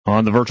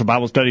On the virtual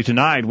Bible study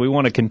tonight, we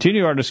want to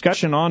continue our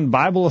discussion on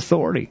Bible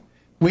authority.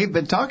 We've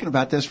been talking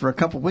about this for a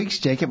couple of weeks,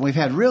 Jacob. We've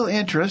had real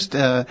interest.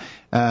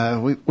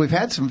 We've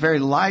had some very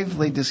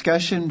lively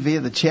discussion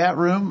via the chat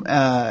room.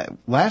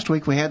 Last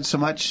week we had so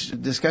much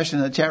discussion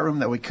in the chat room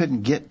that we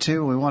couldn't get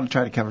to. We want to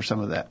try to cover some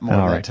of that more.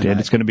 All right, tonight. and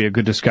it's going to be a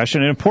good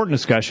discussion, an important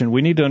discussion.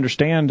 We need to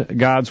understand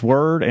God's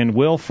Word and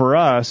will for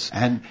us.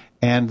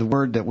 And the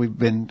word that we've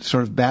been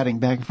sort of batting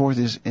back and forth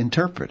is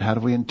interpret. How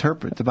do we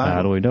interpret the Bible?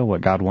 How do we know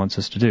what God wants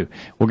us to do?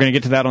 We're going to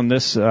get to that on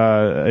this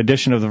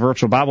edition of the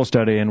Virtual Bible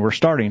Study, and we're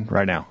starting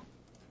right now.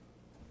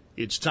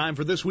 It's time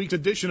for this week's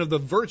edition of the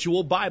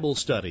Virtual Bible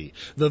Study.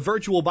 The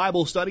Virtual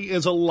Bible Study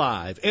is a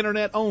live,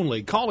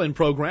 internet-only call-in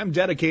program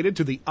dedicated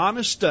to the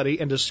honest study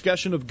and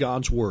discussion of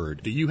God's Word.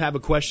 Do you have a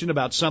question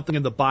about something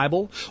in the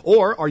Bible?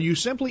 Or are you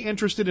simply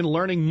interested in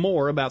learning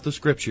more about the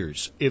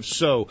Scriptures? If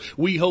so,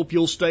 we hope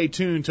you'll stay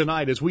tuned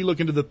tonight as we look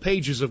into the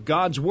pages of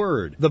God's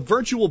Word. The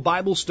Virtual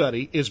Bible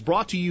Study is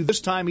brought to you this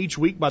time each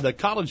week by the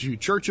College View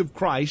Church of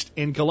Christ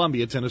in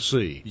Columbia,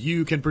 Tennessee.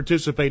 You can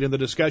participate in the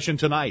discussion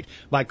tonight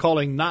by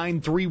calling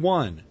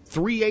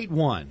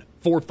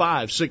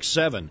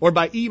 931-381-4567 or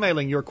by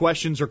emailing your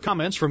questions or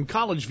comments from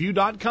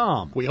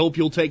collegeview.com. We hope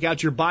you'll take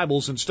out your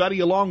Bibles and study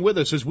along with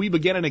us as we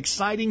begin an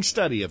exciting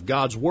study of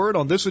God's Word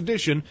on this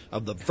edition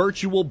of the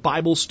Virtual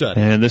Bible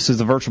Study. And this is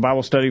the Virtual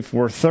Bible Study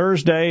for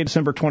Thursday,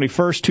 December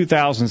 21st,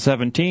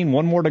 2017.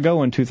 One more to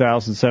go in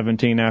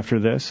 2017 after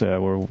this.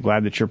 We're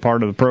glad that you're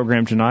part of the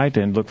program tonight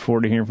and look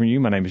forward to hearing from you.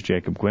 My name is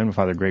Jacob Gwynn. My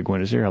father, Greg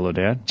Gwynn, is here. Hello,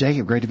 Dad.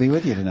 Jacob, great to be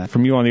with you tonight.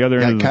 From you on the other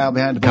end. Got Kyle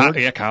behind the boards.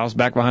 Yeah, Kyle's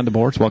back behind the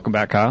boards. Welcome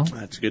back, Kyle.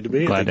 That's good to be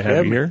here. Glad to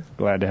have you here.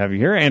 Glad to have you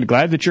here, and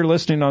glad that you're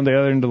listening on the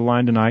other end of the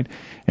line tonight.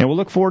 And we'll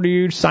look forward to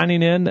you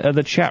signing in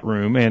the chat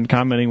room and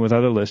commenting with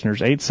other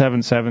listeners.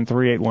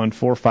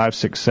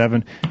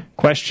 877-381-4567.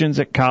 Questions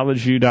at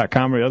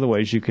collegeview.com or other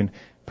ways you can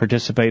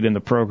participate in the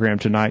program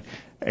tonight.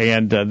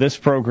 And this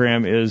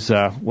program is,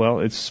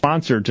 it's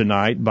sponsored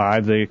tonight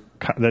by the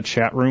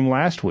chat room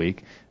last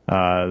week.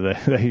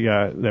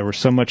 There was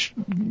so much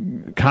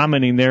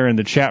commenting there in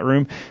the chat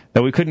room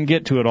that we couldn't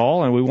get to it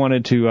all, and we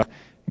wanted to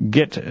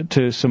get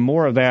to some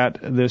more of that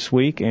this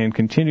week and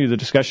continue the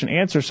discussion,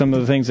 answer some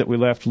of the things that we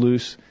left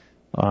loose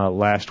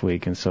last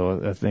week. And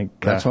so I think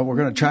that's what we're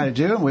going to try to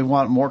do, and we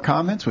want more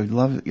comments. We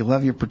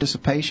love your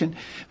participation.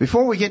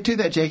 Before we get to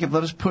that, Jacob,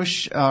 let us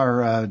push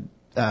our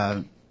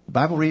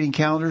Bible reading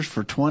calendars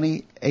for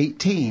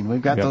 2018.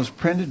 We've got those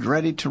printed,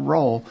 ready to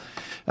roll.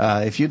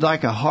 If you'd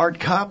like a hard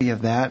copy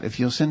of that,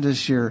 if you'll send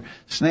us your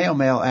snail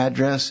mail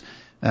address,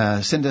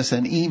 send us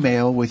an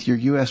email with your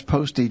U.S.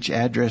 postage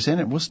address in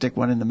it. We'll stick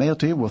one in the mail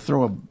to you. We'll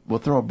throw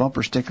a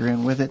bumper sticker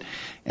in with it,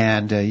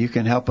 and you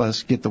can help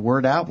us get the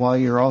word out while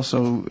you're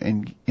also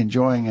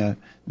enjoying a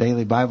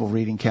daily Bible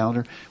reading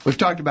calendar. We've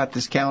talked about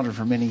this calendar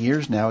for many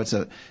years now. It's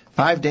a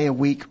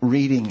 5-day-a-week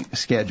reading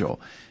schedule.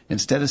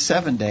 Instead of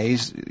 7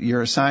 days,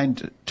 you're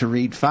assigned to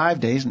read 5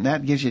 days, and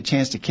that gives you a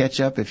chance to catch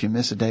up. If you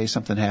miss a day,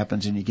 something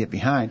happens and you get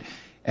behind.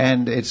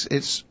 And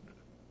it's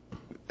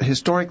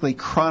historically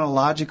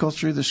chronological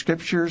through the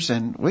Scriptures,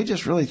 and we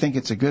just really think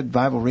it's a good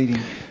Bible reading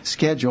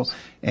schedule,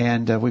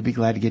 and we'd be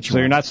glad to get you. So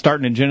you're not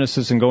starting in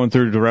Genesis and going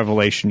through to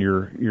Revelation.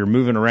 You're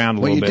moving around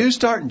a little bit. Well, you do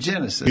start in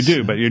Genesis. You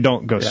do, but you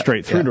don't go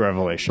straight through to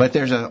Revelation. But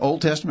there's an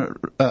Old Testament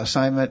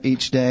assignment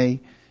each day,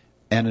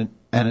 and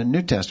a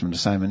New Testament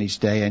assignment each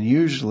day, and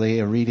usually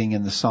a reading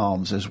in the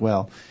Psalms as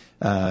well.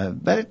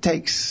 But it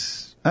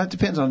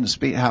depends on the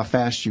speed, how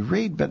fast you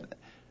read, but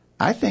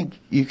I think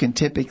you can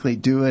typically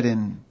do it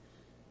in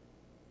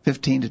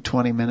 15 to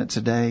 20 minutes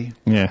a day.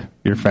 Yeah,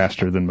 you're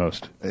faster than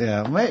most.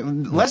 Yeah,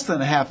 less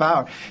than a half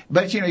hour.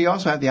 But, you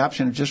also have the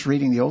option of just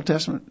reading the Old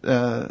Testament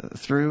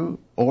through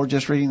or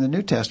just reading the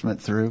New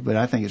Testament through, but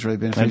I think it's really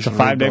beneficial. It's a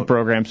 5-day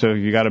program, so if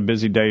you got a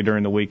busy day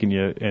during the week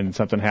and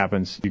something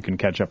happens, you can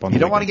catch up on the You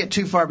don't want to get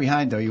too far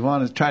behind, though. You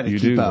want to try to keep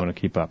up. You do want to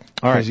keep up.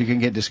 All right. Because you can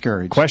get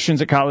discouraged.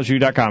 Questions at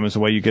collegeview.com is the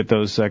way you get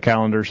those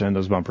calendars and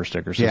those bumper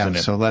stickers. Yeah,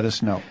 so let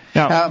us know.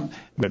 Now,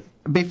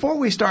 before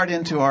we start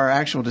into our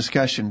actual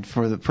discussion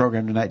for the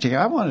program tonight, Jacob,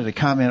 I wanted to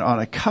comment on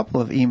a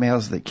couple of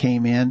emails that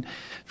came in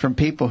from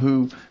people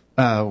who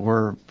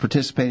were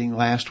participating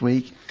last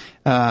week.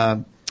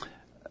 One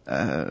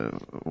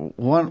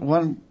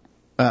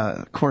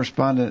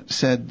correspondent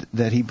said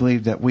that he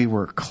believed that we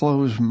were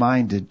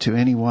closed-minded to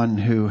anyone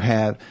who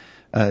had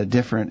a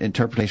different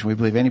interpretation. We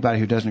believe anybody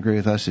who doesn't agree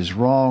with us is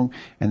wrong,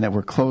 and that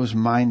we're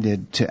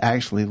closed-minded to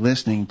actually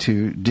listening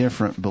to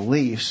different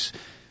beliefs.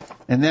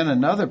 And then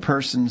another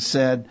person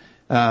said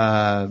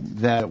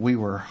that we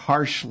were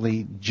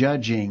harshly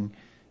judging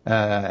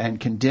and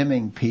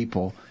condemning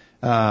people.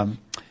 And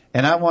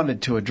I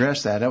wanted to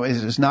address that.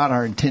 It's not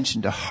our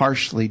intention to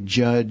harshly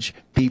judge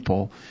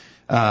people.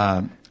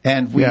 And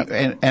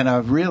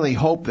I really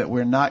hope that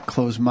we're not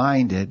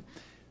closed-minded.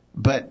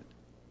 But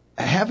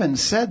having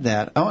said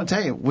that, I want to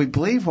tell you, we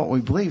believe what we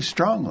believe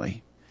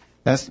strongly.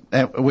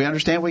 We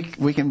understand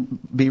we can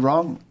be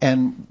wrong,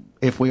 and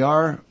if we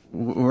are,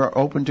 we're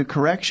open to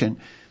correction.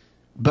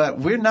 But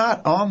we're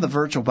not on the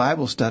virtual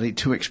Bible study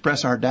to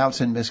express our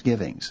doubts and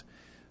misgivings.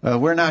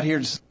 We're not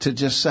here to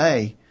just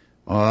say,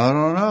 well, I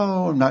don't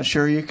know, I'm not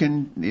sure you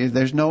can,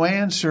 there's no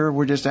answer.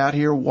 We're just out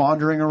here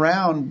wandering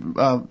around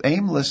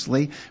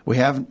aimlessly.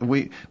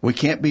 We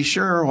can't be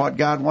sure what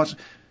God wants.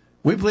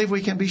 We believe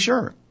we can be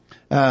sure.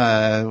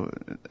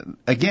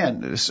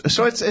 Again,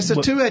 so it's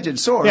a two-edged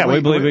sword. Yeah,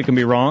 we believe we can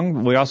be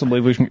wrong. We also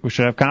believe we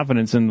should have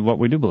confidence in what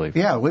we do believe.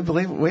 Yeah,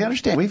 we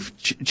understand. We've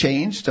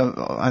changed.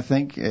 I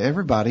think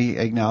everybody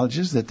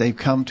acknowledges that they've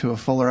come to a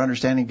fuller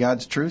understanding of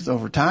God's truth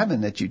over time,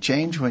 and that you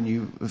change when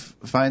you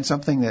find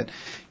something that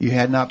you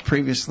had not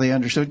previously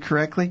understood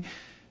correctly.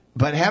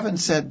 But having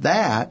said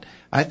that,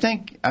 I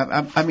think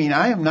I'm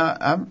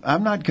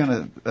not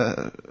going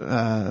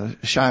to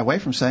shy away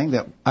from saying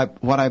that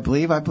what I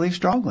believe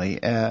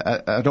strongly.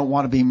 I don't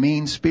want to be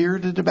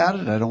mean-spirited about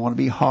it. I don't want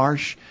to be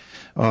harsh,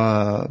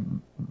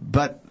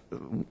 but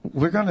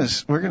we're going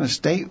to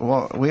state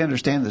what we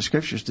understand the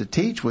Scriptures to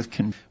teach.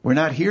 We're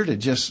not here to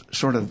just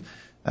sort of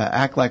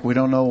act like we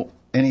don't know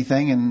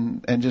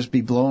anything and just be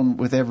blown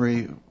with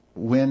every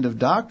wind of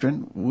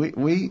doctrine.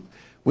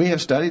 We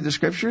have studied the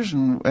Scriptures,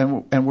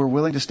 and we're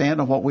willing to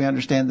stand on what we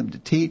understand them to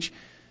teach,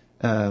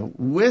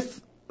 with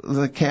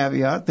the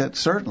caveat that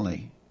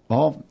certainly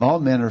all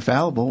men are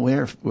fallible.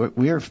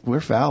 We're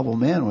fallible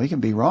men. We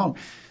can be wrong.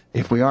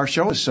 If we are,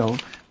 show us so.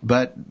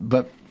 But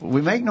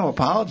we make no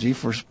apology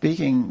for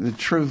speaking the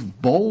truth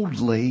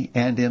boldly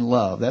and in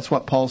love. That's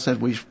what Paul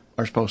said we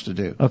are supposed to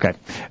do. Okay,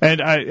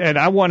 and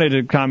I wanted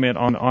to comment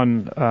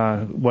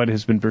on what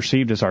has been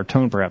perceived as our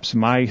tone. Perhaps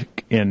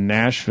Mike in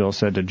Nashville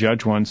said, to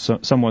judge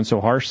someone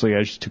so harshly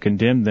as to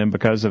condemn them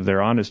because of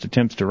their honest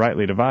attempts to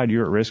rightly divide,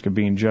 you're at risk of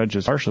being judged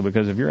as harshly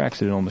because of your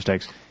accidental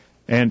mistakes.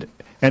 And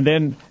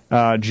then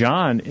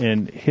John,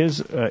 in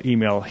his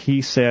email,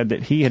 he said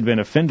that he had been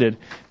offended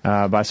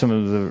by some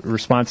of the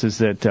responses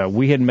that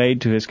we had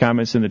made to his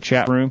comments in the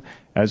chat room,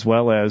 as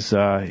well as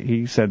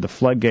he said the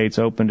floodgates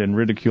opened and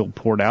ridicule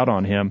poured out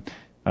on him,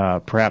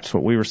 perhaps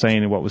what we were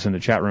saying and what was in the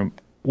chat room.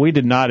 We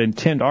did not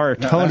intend our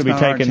tone to be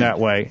taken that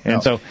way. No.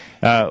 And so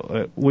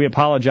we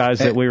apologize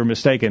that we were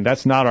mistaken.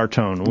 That's not our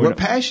tone. We're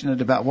passionate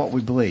about what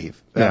we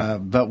believe,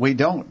 but we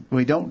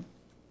don't.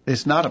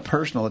 It's not a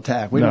personal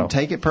attack. We don't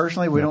take it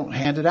personally. We don't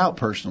hand it out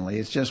personally.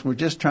 It's just we're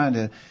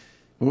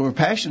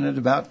passionate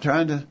about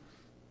trying to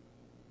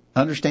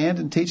understand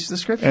and teach the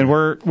Scripture. And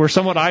we're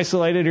somewhat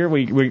isolated here.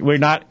 We're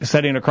not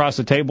sitting across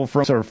the table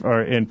from us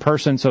or in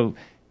person, so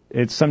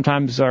it's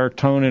sometimes our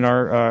tone and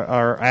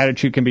our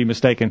attitude can be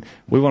mistaken.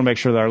 We want to make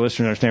sure that our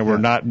listeners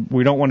understand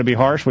we don't want to be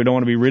harsh. We don't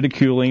want to be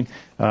ridiculing,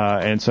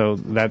 and so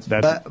that's.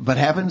 But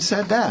having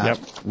said that,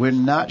 we're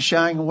not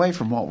shying away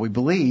from what we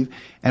believe,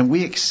 and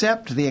we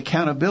accept the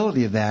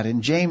accountability of that.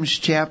 In James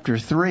chapter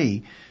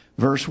 3,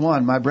 verse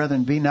 1, my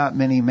brethren, be not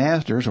many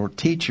masters or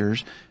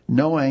teachers,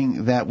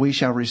 knowing that we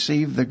shall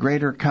receive the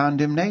greater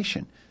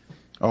condemnation,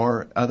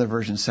 or other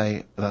versions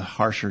say the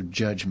harsher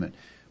judgment.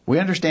 We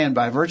understand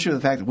by virtue of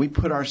the fact that we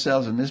put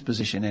ourselves in this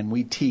position and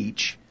we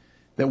teach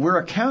that we're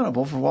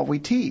accountable for what we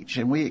teach,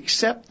 and we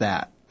accept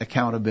that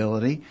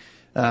accountability,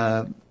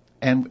 and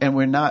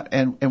we're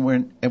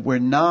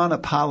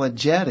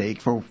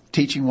non-apologetic for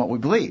teaching what we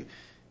believe.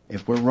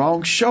 If we're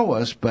wrong, show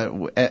us,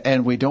 we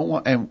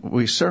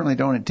certainly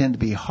don't intend to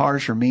be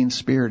harsh or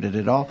mean-spirited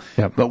at all.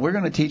 Yep. But we're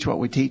going to teach what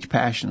we teach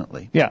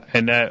passionately. Yeah,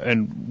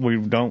 and we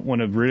don't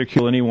want to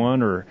ridicule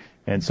anyone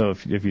And so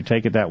if you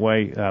take it that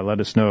way, let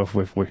us know if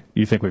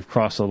you think we've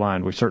crossed the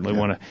line. We certainly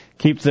want to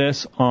keep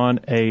this on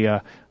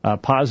a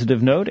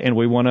positive note, and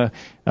we want to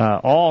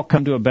all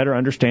come to a better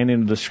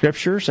understanding of the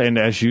Scriptures. And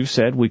as you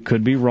said, we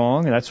could be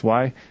wrong, and that's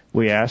why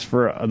we ask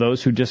for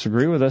those who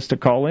disagree with us to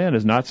call in.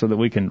 It's not so that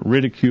we can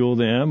ridicule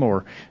them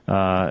or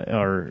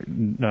deride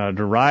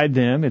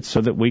them. It's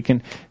so that we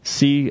can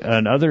see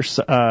another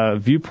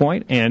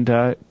viewpoint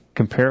and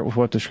compare it with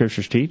what the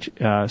Scriptures teach,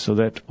 so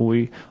that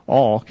we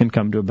all can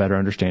come to a better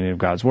understanding of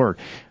God's Word.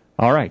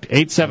 All right,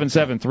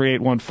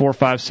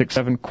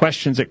 877-381-4567,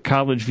 questions at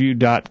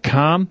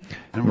collegeview.com.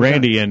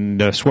 Randy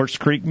in Swartz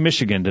Creek,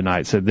 Michigan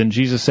tonight said, then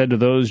Jesus said to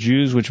those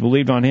Jews which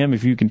believed on him,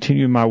 if you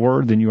continue in my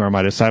word, then you are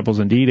my disciples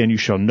indeed, and you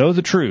shall know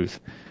the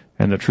truth,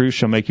 and the truth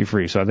shall make you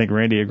free. So I think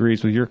Randy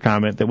agrees with your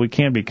comment that we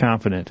can be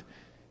confident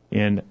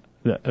in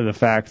the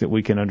fact that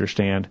we can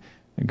understand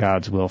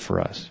God's will for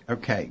us.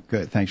 Okay,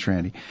 good. Thanks,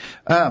 Randy.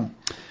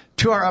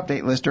 To our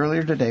update list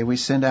earlier today, we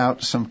sent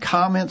out some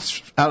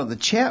comments out of the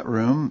chat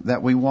room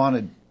that we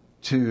wanted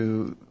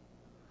to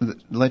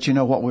let you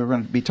know what we were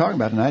going to be talking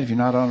about tonight. If you're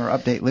not on our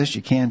update list,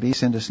 you can be.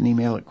 Send us an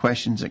email at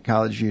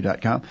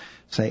questions@collegeview.com.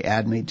 Say,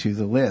 add me to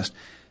the list.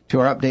 To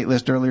our update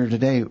list earlier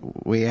today,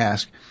 we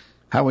asked,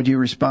 how would you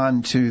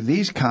respond to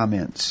these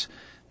comments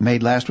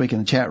made last week in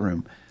the chat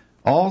room?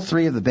 All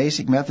three of the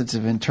basic methods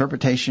of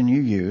interpretation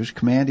you use,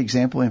 command,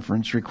 example,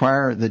 inference,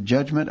 require the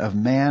judgment of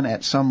man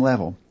at some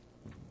level,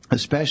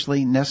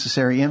 especially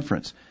necessary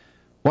inference.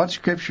 What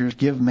Scriptures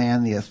give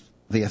man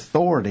the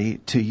authority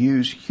to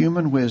use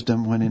human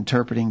wisdom when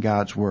interpreting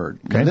God's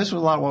Word? Okay. Now, this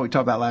was a lot of what we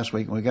talked about last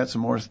week, and we got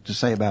some more to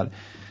say about it.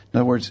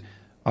 In other words,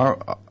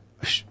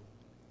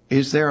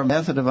 is there a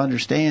method of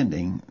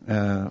understanding?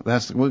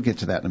 We'll get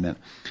to that in a minute.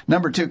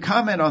 Number 2,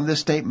 comment on this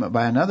statement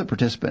by another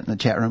participant in the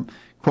chat room.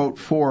 Quote,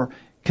 for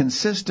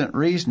consistent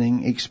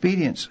reasoning,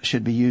 expedience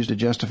should be used to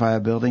justify a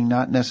building,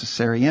 not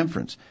necessary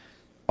inference.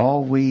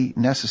 All we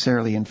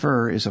necessarily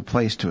infer is a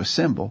place to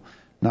assemble,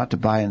 not to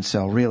buy and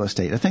sell real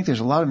estate. I think there's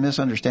a lot of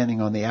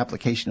misunderstanding on the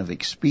application of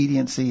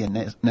expediency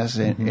and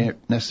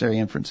necessary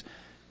inference.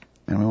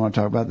 And we want to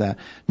talk about that.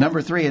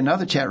 Number 3,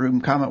 another chat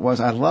room comment was,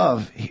 I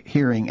love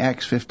hearing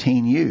Acts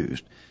 15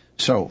 used.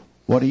 So,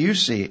 what do you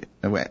see?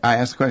 I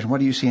asked the question,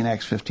 what do you see in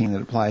Acts 15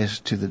 that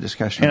applies to the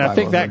discussion and of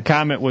Bible? And I think that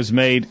comment was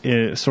made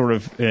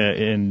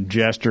in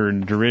jest or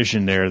in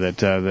derision there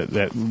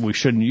that we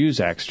shouldn't use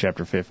Acts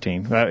chapter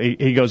 15.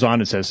 He goes on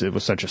and says it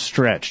was such a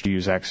stretch to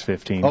use Acts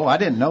 15. Oh, I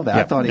didn't know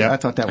that. Yep, I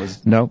thought that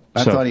was... No.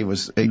 I thought he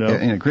was in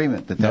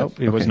agreement that... No,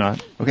 it was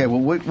not. Okay,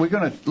 well, we're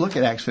going to look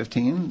at Acts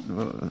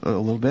 15 a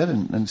little bit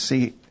and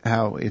see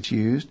how it's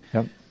used.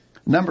 Yep.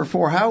 Number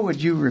 4, how would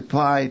you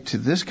reply to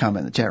this comment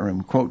in the chat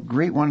room? Quote,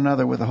 greet one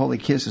another with a holy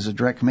kiss is a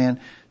direct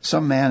command.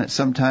 Some man at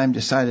some time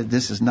decided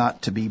this is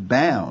not to be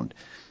bound.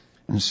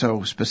 And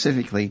so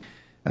specifically,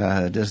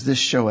 does this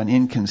show an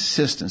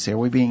inconsistency? Are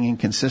we being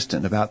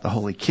inconsistent about the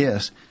holy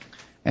kiss?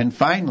 And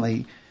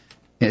finally,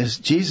 is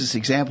Jesus'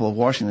 example of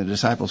washing the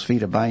disciples'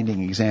 feet a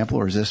binding example,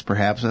 or is this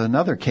perhaps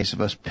another case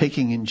of us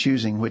picking and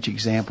choosing which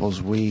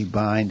examples we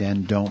bind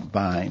and don't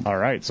bind? All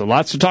right, so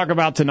lots to talk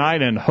about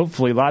tonight, and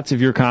hopefully lots of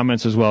your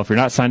comments as well. If you're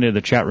not signed into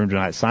the chat room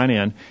tonight, sign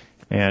in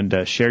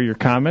and share your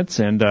comments,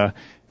 and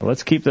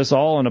let's keep this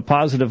all in a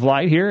positive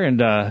light here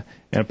and a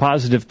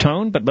positive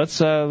tone. But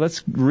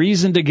let's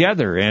reason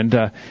together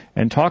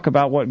and talk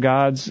about what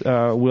God's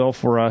will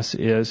for us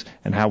is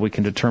and how we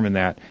can determine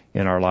that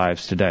in our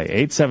lives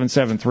today.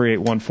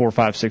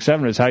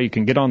 877-381-4567 is how you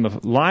can get on the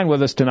line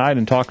with us tonight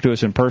and talk to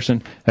us in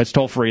person. That's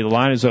toll free. The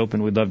line is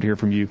open. We'd love to hear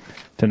from you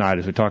tonight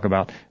as we talk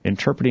about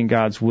interpreting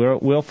God's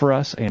will for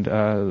us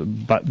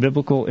and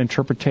biblical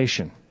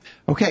interpretation.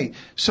 Okay,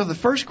 so the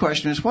first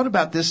question is, what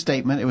about this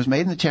statement? It was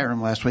made in the chat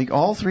room last week.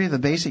 All 3 of the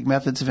basic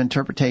methods of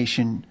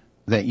interpretation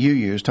that you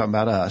use, talking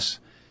about us,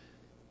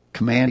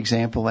 command,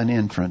 example, and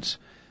inference,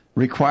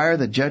 require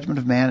the judgment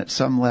of man at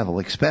some level,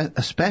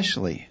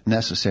 especially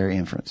necessary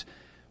inference.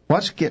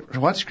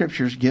 What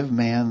scriptures give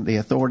man the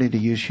authority to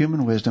use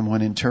human wisdom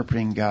when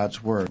interpreting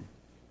God's Word?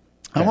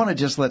 Okay. I want to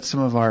just let some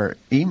of our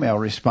email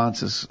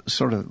responses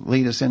sort of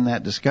lead us in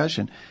that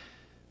discussion.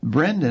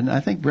 Brendan,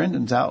 I think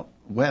Brendan's out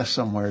west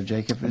somewhere,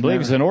 Jacob. I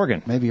believe he's in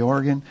Oregon. Maybe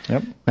Oregon.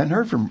 Yep. Hadn't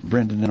heard from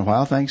Brendan in a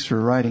while. Thanks for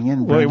writing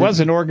in, Brendan. Well, he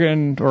was in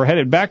Oregon or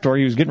headed back to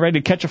Oregon. He was getting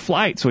ready to catch a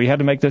flight, so he had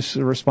to make this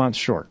response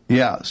short.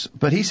 Yes,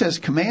 but he says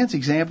commands,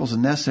 examples,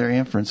 and necessary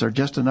inference are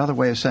just another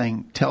way of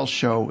saying tell,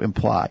 show,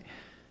 imply.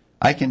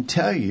 I can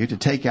tell you to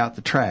take out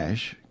the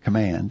trash,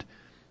 command.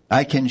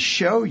 I can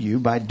show you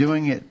by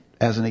doing it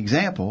as an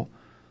example,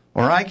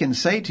 or I can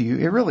say to you,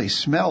 it really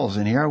smells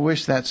in here. I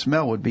wish that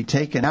smell would be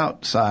taken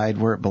outside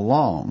where it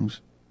belongs.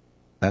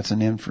 That's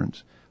an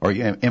inference or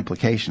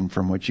implication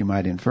from which you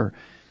might infer.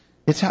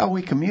 It's how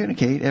we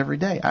communicate every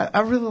day.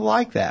 I really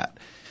like that.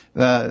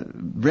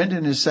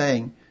 Brendan is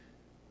saying,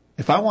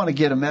 if I want to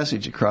get a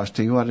message across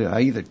to you,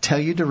 I either tell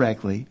you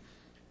directly,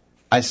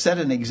 I set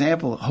an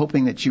example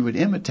hoping that you would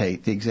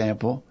imitate the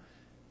example,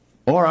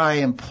 or I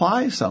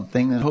imply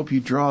something and hope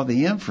you draw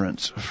the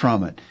inference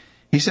from it.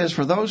 He says,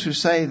 for those who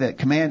say that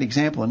command,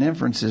 example, and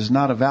inference is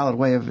not a valid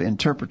way of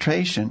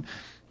interpretation,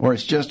 or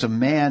it's just a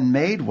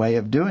man-made way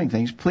of doing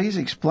things, please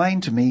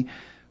explain to me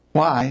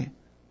why,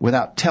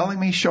 without telling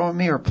me, showing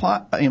me, or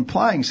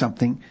implying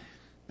something,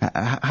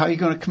 how are you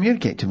going to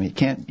communicate to me?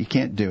 You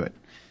can't do it.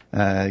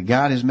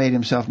 God has made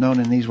himself known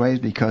in these ways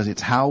because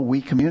it's how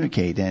we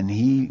communicate, and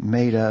he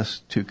made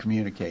us to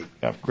communicate.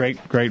 Yeah,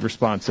 great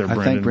response there,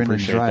 Brendan. I think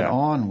Brendan's Appreciate right that.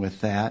 on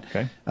with that.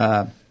 Okay.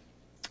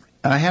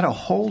 I had a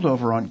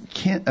holdover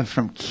on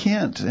from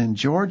Kent in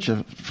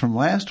Georgia from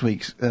last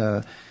week's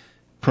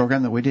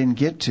program that we didn't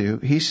get to.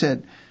 He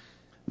said,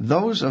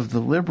 those of the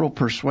liberal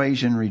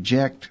persuasion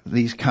reject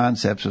these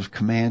concepts of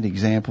command,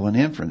 example, and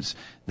inference.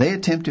 They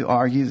attempt to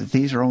argue that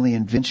these are only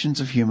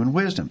inventions of human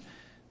wisdom.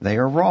 They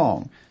are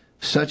wrong.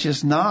 Such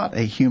is not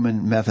a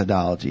human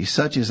methodology.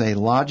 Such is a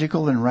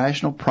logical and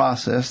rational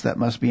process that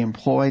must be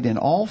employed in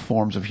all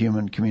forms of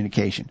human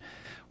communication.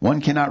 One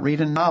cannot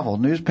read a novel,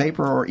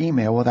 newspaper, or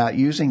email without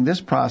using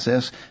this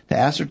process to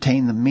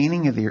ascertain the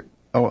meaning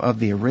of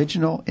the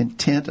original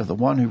intent of the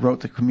one who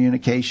wrote the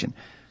communication.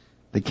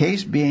 The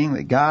case being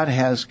that God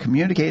has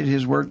communicated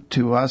his word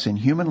to us in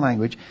human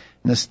language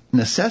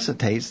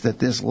necessitates that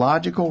this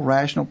logical,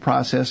 rational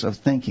process of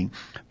thinking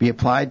be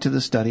applied to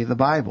the study of the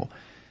Bible.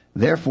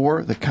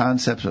 Therefore, the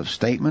concepts of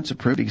statements,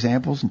 approved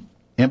examples,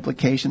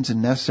 implications,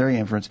 and necessary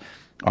inference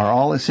are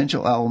all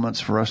essential elements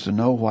for us to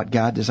know what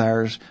God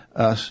desires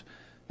us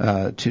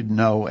to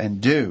know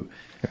and do.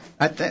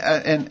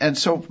 And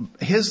so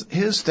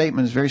his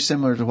statement is very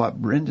similar to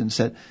what Brendan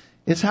said.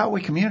 It's how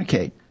we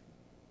communicate.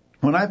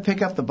 When I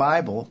pick up the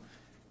Bible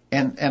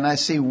and I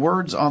see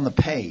words on the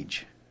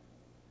page,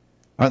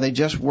 Are they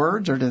just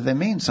words, or do they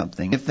mean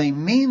something? If they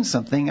mean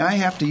something, I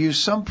have to use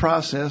some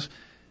process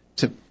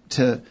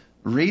to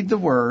read the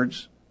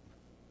words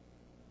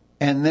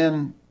and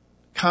then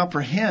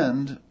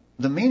comprehend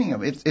the meaning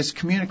of it. It's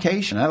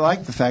communication. I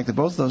like the fact that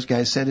both of those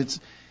guys said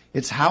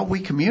it's how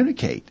we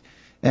communicate,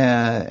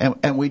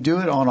 and we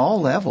do it on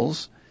all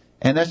levels,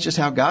 and that's just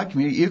how God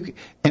communicates.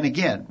 And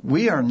again,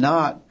 we are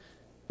not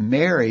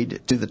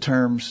married to the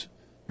terms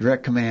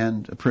direct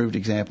command, approved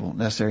example,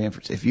 necessary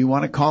inference. If you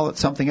want to call it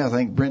something else, I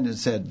think Brendan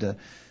said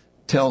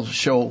tell,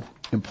 show,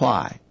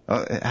 imply.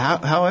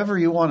 However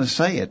you want to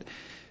say it,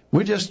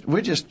 we're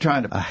just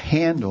trying to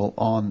handle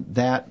on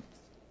that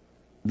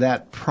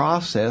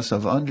process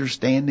of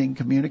understanding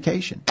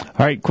communication.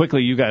 All right,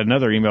 quickly, you got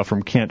another email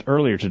from Kent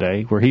earlier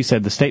today where he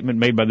said the statement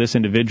made by this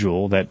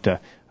individual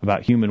that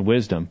about human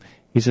wisdom.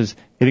 He says,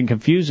 it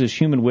confuses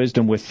human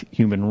wisdom with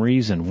human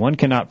reason. One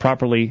cannot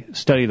properly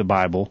study the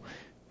Bible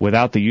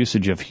without the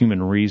usage of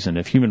human reason.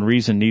 If human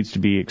reason needs to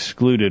be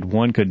excluded,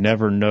 one could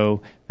never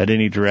know that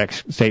any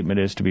direct statement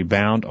is to be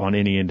bound on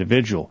any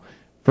individual.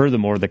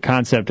 Furthermore, the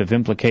concept of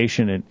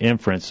implication and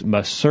inference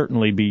must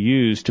certainly be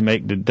used to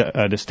make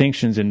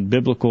distinctions in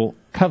biblical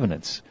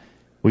covenants.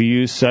 We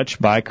use such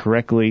by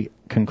correctly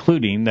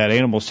concluding that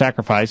animal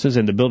sacrifices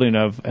and the building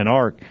of an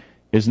ark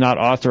is not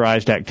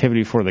authorized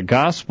activity for the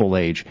gospel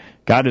age.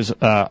 God has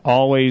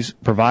always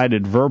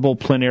provided verbal,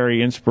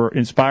 plenary,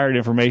 inspired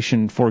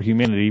information for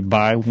humanity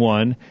by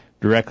 1,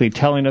 directly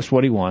telling us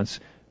what he wants,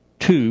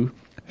 2,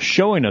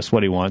 showing us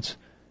what he wants,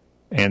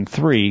 and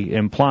 3,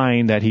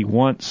 implying that he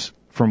wants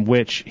from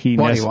which from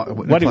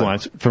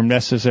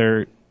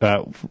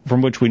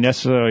which we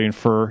necessarily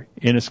infer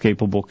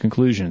inescapable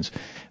conclusions.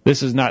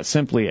 This is not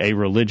simply a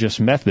religious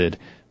method.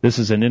 This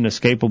is an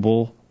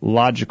inescapable,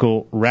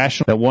 logical,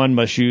 rational that one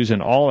must use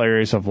in all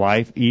areas of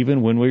life,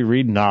 even when we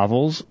read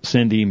novels,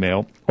 send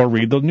email, or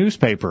read the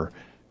newspaper.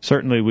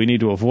 Certainly we need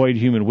to avoid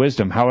human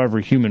wisdom. However,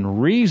 human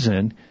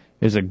reason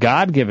is a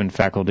God-given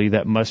faculty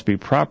that must be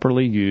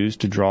properly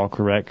used to draw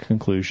correct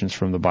conclusions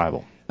from the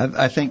Bible.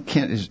 I think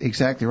Kent is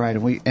exactly right,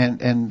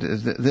 and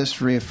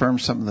this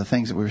reaffirms some of the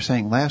things that we were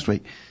saying last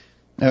week.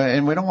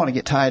 And we don't want to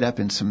get tied up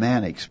in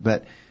semantics,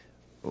 but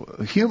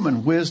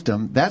human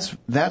wisdom,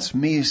 that's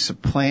me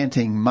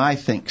supplanting my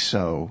think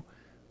so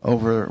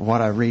over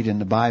what I read in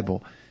the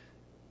Bible.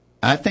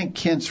 I think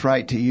Kent's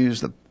right to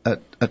use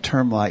a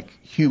term like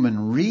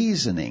human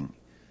reasoning.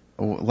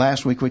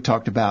 Last week we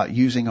talked about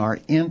using our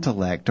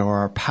intellect or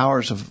our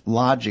powers of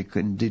logic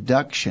and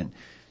deduction.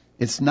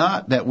 It's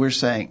not that we're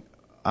saying,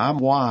 I'm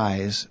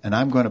wise and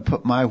I'm going to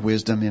put my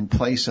wisdom in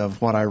place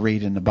of what I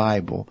read in the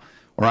Bible,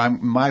 or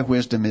my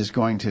wisdom is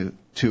going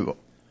to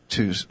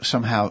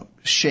somehow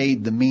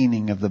shade the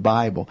meaning of the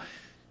Bible.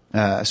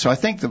 So I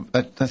think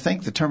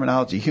the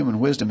terminology human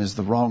wisdom is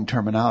the wrong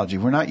terminology.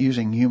 We're not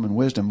using human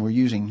wisdom. We're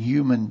using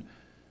human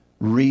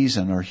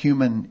reason or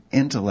human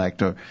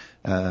intellect or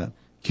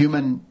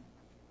human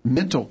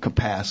mental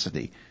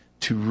capacity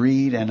to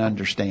read and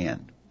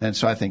understand. And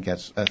so I think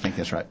that's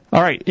right.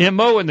 All right.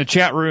 M.O. in the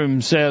chat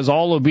room says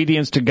all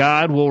obedience to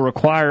God will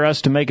require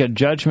us to make a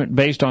judgment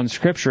based on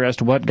Scripture as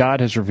to what God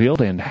has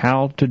revealed and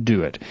how to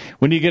do it.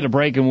 When you get a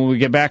break and when we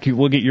get back,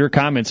 we'll get your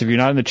comments. If you're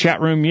not in the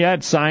chat room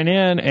yet, sign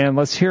in and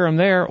let's hear them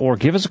there, or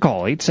give us a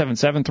call,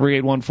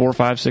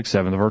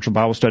 877-381-4567. The virtual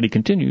Bible study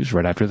continues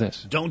right after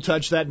this. Don't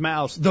touch that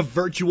mouse. The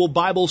virtual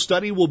Bible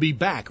study will be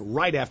back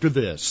right after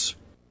this.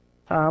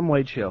 Hi, I'm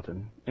Wade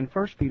Shelton. In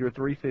 1 Peter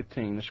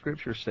 3:15, the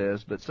Scripture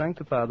says, "But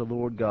sanctify the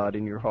Lord God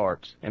in your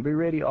hearts, and be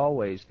ready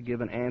always to give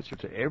an answer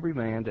to every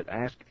man that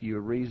asketh you a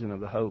reason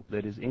of the hope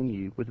that is in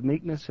you, with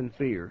meekness and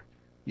fear."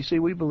 You see,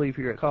 we believe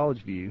here at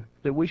College View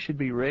that we should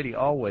be ready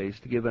always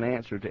to give an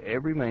answer to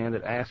every man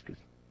that asketh.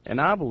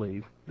 And I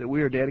believe that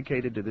we are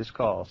dedicated to this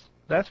cause.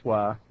 That's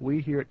why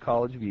we here at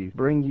College View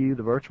bring you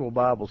the virtual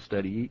Bible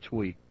study each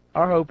week.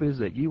 Our hope is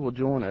that you will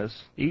join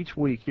us each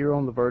week here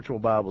on the virtual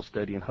Bible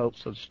study in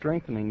hopes of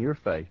strengthening your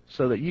faith,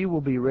 so that you will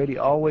be ready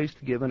always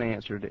to give an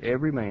answer to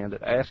every man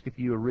that asketh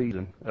you a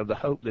reason of the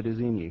hope that is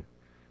in you.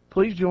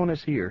 Please join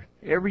us here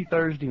every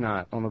Thursday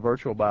night on the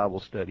virtual Bible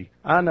study.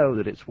 I know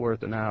that it's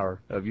worth an hour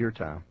of your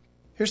time.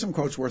 Here's some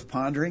quotes worth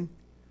pondering.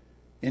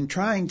 In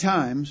trying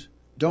times,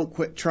 don't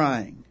quit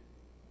trying.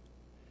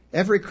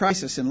 Every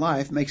crisis in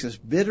life makes us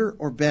bitter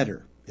or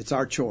better. It's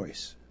our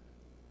choice.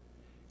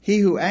 He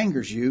who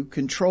angers you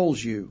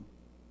controls you.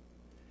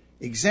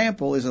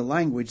 Example is a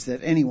language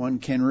that anyone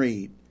can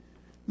read.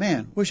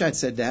 Man, wish I'd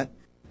said that.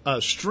 A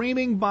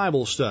streaming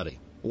Bible study.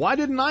 Why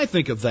didn't I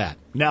think of that?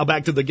 Now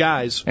back to the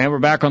guys. And we're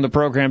back on the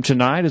program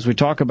tonight as we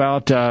talk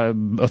about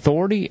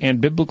authority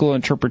and biblical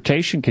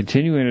interpretation,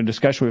 continuing a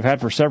discussion we've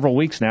had for several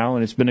weeks now,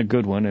 and it's been a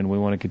good one, and we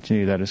want to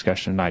continue that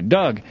discussion tonight.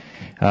 Doug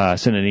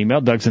sent an email.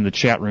 Doug's in the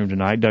chat room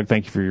tonight. Doug,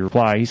 thank you for your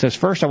reply. He says,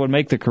 first, I would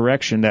make the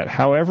correction that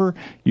however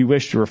you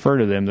wish to refer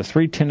to them, the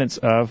three tenets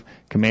of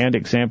command,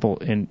 example,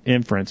 and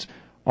inference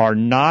are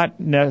not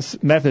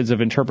methods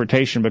of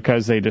interpretation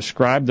because they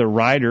describe the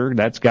writer,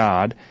 that's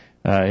God,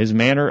 his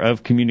manner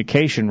of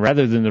communication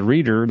rather than the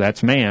reader,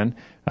 that's man,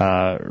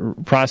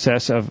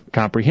 process of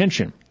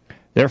comprehension.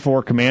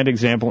 Therefore, command,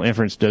 example,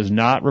 inference does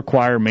not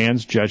require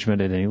man's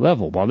judgment at any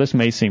level. While this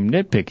may seem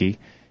nitpicky,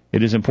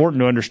 it is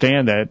important to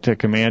understand that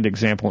command,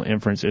 example,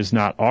 inference is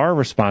not our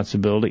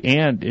responsibility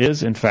and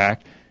is, in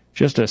fact,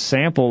 just a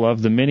sample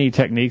of the many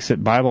techniques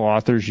that Bible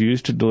authors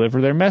use to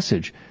deliver their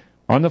message.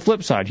 On the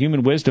flip side,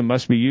 human wisdom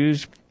must be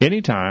used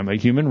anytime a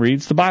human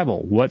reads the Bible.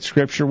 What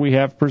Scripture we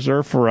have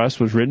preserved for us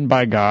was written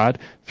by God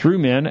through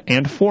men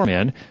and for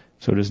men,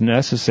 so it is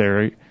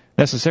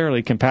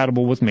necessarily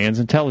compatible with man's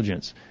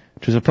intelligence.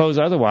 To suppose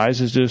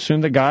otherwise is to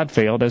assume that God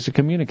failed as a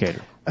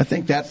communicator. I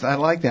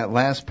like that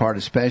last part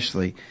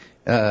especially.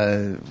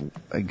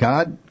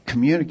 God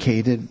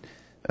communicated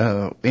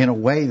in a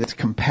way that's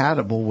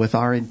compatible with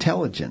our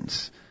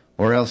intelligence,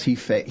 or else he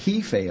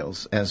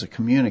fails as a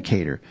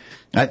communicator.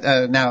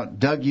 Now,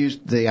 Doug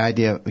used the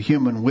idea of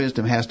human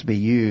wisdom has to be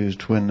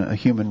used when a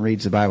human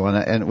reads the Bible,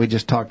 and we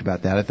just talked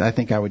about that. I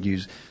think I would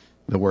use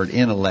the word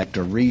intellect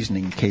or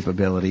reasoning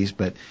capabilities,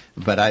 but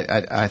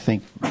I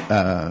think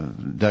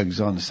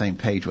Doug's on the same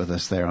page with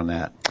us there on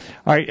that.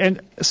 All right,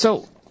 and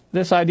so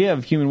this idea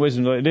of human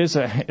wisdom, it is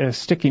a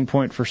sticking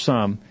point for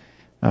some,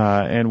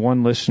 and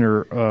one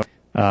listener,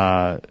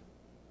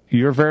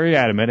 you're very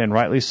adamant, and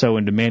rightly so,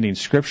 in demanding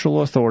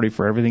scriptural authority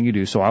for everything you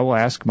do. So I will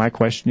ask my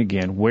question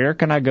again. Where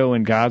can I go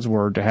in God's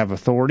Word to have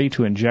authority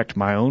to inject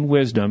my own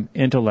wisdom,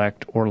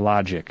 intellect, or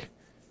logic?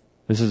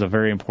 This is a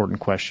very important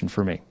question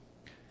for me.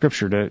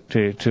 Scripture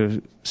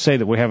to say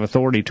that we have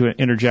authority to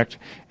interject,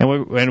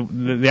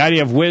 and the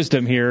idea of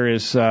wisdom here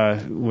is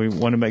we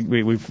want to make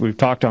we've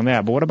talked on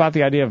that. But what about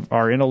the idea of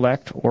our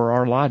intellect or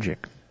our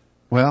logic?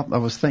 Well, I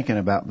was thinking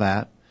about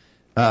that,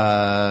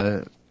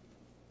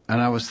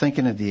 and I was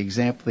thinking of the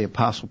example of the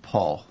Apostle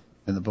Paul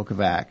in the book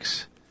of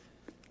Acts.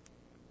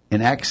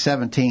 In Acts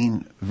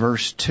 17,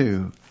 verse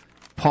 2,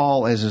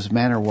 Paul, as his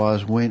manner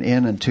was, went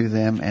in unto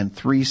them, and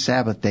 3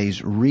 Sabbath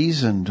days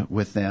reasoned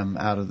with them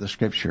out of the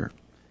Scripture.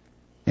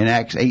 In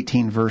Acts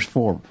 18, verse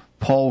 4,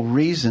 Paul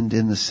reasoned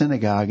in the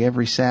synagogue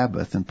every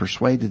Sabbath and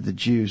persuaded the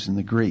Jews and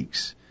the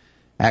Greeks.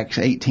 Acts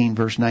 18,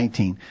 verse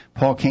 19,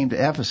 Paul came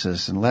to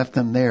Ephesus and left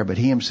them there, but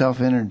he himself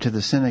entered into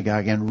the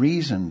synagogue and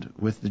reasoned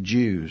with the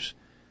Jews.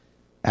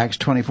 Acts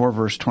 24,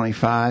 verse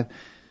 25,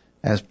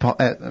 as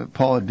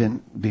Paul had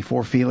been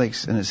before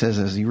Felix, and it says,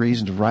 as he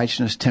reasoned of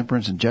righteousness,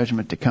 temperance, and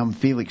judgment to come,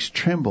 Felix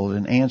trembled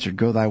and answered,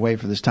 Go thy way,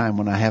 for this time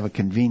when I have a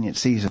convenient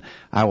season,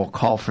 I will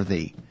call for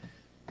thee.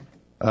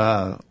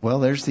 Well,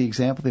 there's the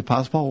example of the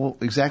Apostle Paul. Well,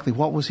 exactly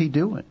what was he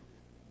doing?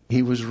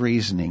 He was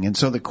reasoning. And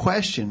so the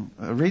question,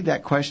 read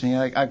that question.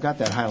 I've got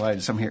that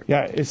highlighted some here.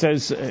 Yeah, it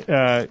says,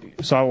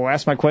 so I will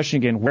ask my question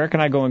again. Where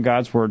can I go in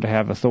God's Word to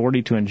have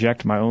authority to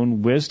inject my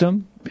own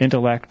wisdom,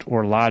 intellect,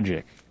 or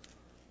logic?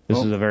 This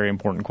is a very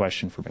important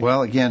question for me.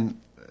 Well, again,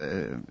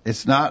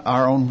 it's not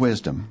our own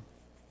wisdom,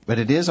 but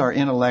it is our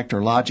intellect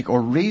or logic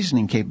or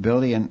reasoning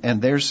capability.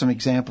 And there's some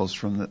examples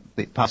from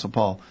the Apostle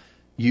Paul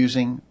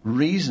using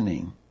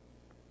reasoning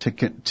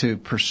to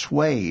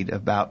persuade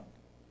about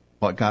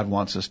what God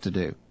wants us to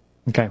do.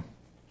 Okay.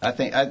 I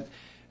think I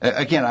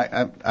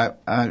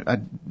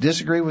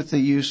disagree with the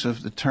use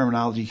of the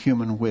terminology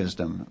human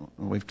wisdom.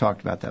 We've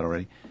talked about that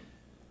already.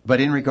 But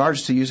in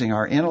regards to using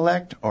our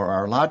intellect or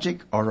our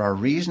logic or our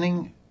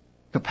reasoning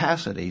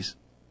capacities,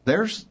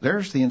 there's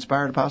the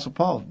inspired Apostle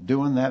Paul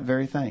doing that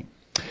very thing.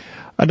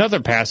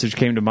 Another passage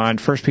came to mind,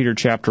 1 Peter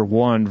chapter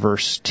 1,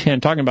 verse 10,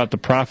 talking about the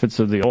prophets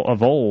of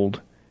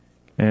old,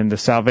 and the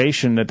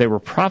salvation that they were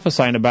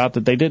prophesying about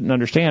that they didn't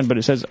understand. But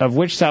it says, of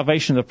which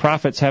salvation the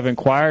prophets have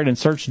inquired and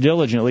searched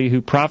diligently,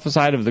 who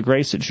prophesied of the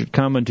grace that should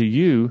come unto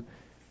you,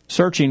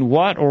 searching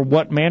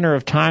what manner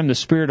of time the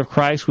Spirit of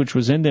Christ which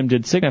was in them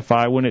did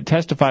signify, when it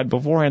testified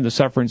beforehand the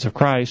sufferings of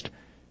Christ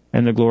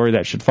and the glory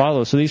that should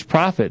follow. So these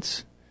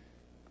prophets,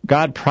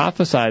 God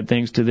prophesied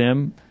things to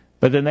them,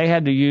 but then they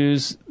had to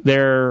use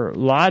their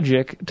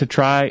logic to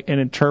try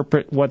and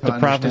interpret what the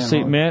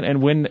prophecy meant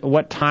and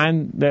what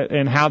time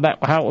and how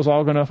it was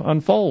all going to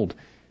unfold.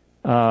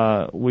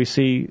 We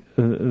see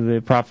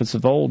the prophets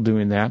of old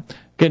doing that.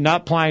 Again,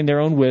 not applying their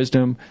own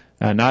wisdom,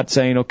 not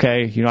saying,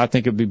 okay, I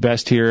think it'd be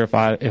best here if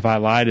I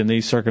lied in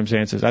these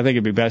circumstances. I think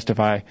it'd be best if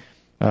I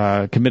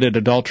committed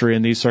adultery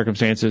in these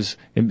circumstances.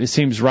 It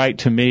seems right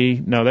to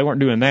me. No, they weren't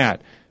doing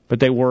that, but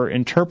they were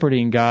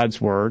interpreting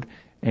God's word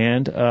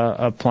and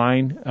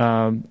applying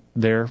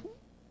their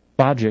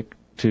logic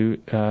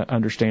to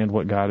understand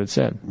what God had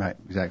said. Right,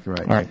 exactly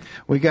right. All right.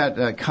 We got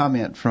a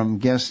comment from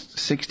guest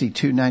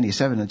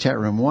 6297 in the chat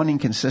room. One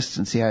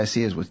inconsistency I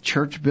see is with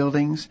church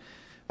buildings.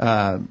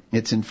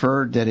 It's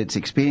inferred that it's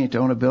expedient to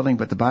own a building,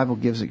 but the Bible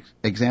gives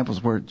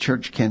examples where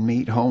church can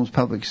meet, homes,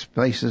 public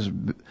spaces,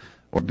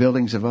 or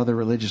buildings of other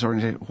religious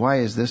organizations. Why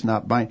is this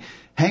not binding?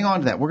 Hang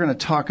on to that. We're going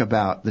to talk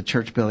about the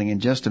church building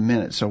in just a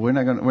minute, so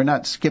we're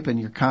not skipping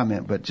your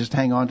comment, but just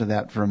hang on to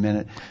that for a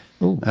minute.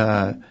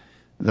 Then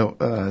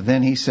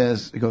he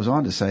goes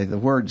on to say, the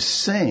word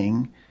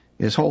sing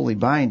is wholly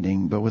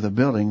binding, but with a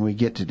building we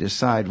get to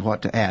decide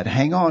what to add.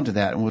 Hang on to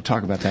that, and we'll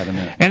talk about that in a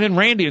minute. And then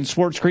Randy in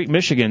Swartz Creek,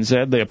 Michigan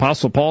said, the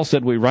Apostle Paul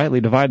said, we rightly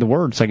divide the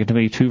word, 2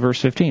 Timothy 2,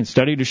 verse 15.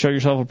 Study to show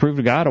yourself approved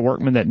to God, a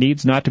workman that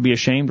needs not to be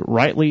ashamed,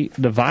 rightly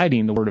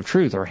dividing the word of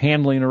truth, or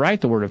handling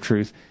aright the word of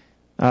truth.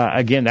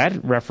 Again,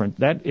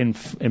 that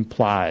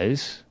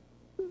implies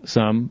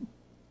some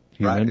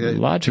human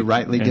logic to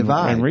rightly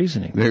divide and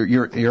reasoning.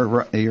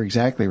 You're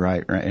exactly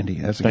right, Randy.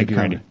 That's a good comment.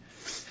 Randy.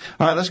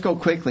 All right, let's go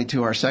quickly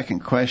to our second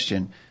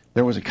question.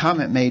 There was a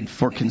comment made,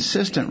 for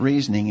consistent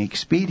reasoning,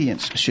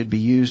 expedience should be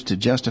used to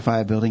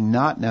justify a building,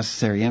 not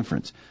necessary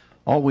inference.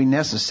 All we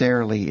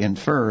necessarily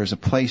infer is a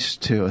place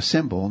to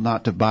assemble,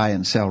 not to buy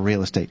and sell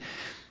real estate.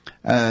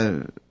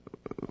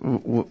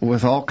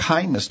 With all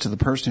kindness to the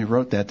person who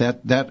wrote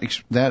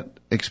that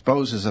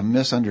exposes a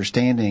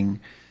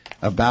misunderstanding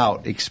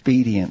about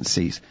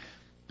expediencies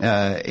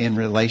in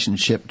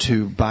relationship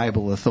to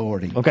Bible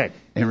authority. Okay.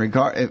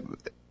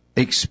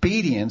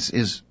 Expedience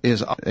is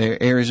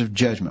areas of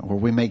judgment where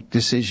we make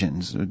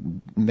decisions,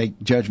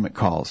 make judgment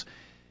calls.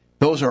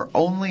 Those are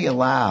only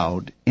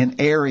allowed in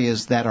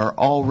areas that are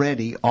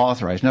already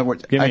authorized. In other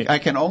words, I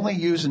can only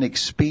use an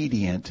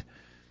expedient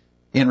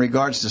in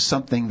regards to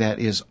something that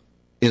is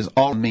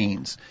all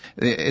means.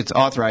 It's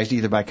authorized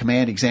either by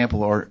command,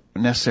 example, or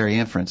necessary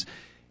inference.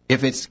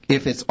 If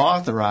it's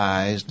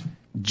authorized,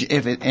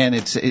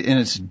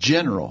 it's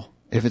general,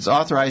 if it's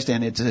authorized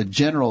and it's a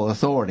general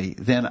authority,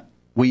 then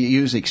we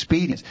use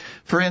expedience.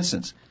 For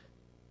instance,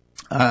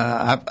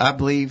 I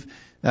believe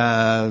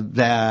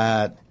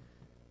that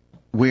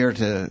we are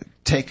to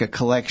take a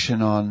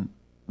collection on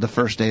the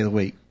first day of the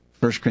week,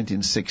 1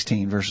 Corinthians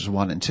 16, verses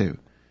 1 and 2.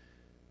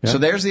 Yep. So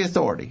there's the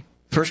authority.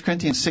 1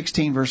 Corinthians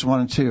 16, verse 1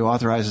 and 2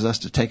 authorizes us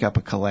to take up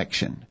a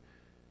collection.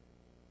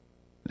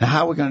 Now,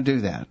 how are we going to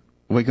do that?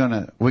 We're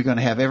going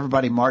to have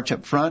everybody march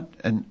up front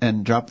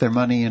and drop their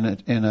money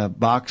in a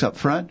box up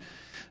front.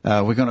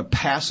 We're going to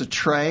pass a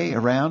tray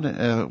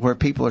around where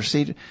people are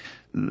seated.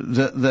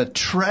 The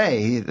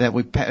tray that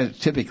we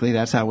typically,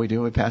 that's how we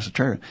do it. We pass a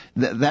tray.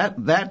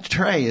 That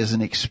tray is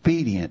an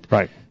expedient,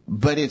 right?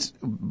 But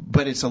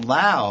it's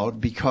allowed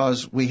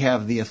because we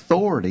have the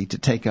authority to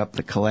take up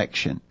the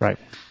collection, right?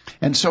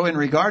 And so, in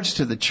regards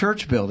to the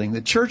church building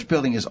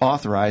is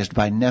authorized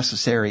by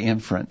necessary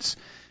inference.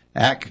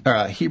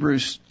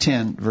 Hebrews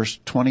 10, verse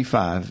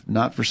 25,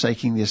 not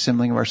forsaking the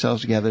assembling of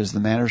ourselves together as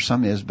the manner of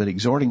some is, but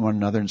exhorting one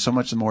another, and so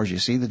much the more as you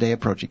see the day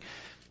approaching.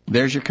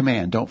 There's your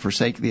command. Don't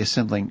forsake the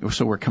assembling.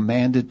 So we're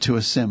commanded to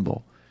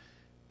assemble.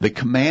 The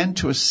command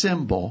to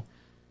assemble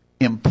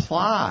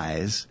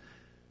implies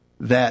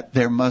that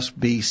there must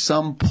be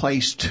some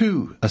place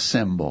to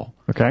assemble.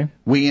 Okay.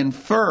 We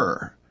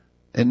infer.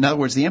 In other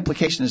words, the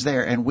implication is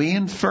there, and we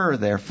infer,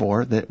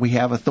 therefore, that we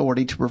have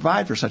authority to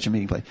provide for such a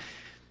meeting place.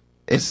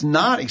 It's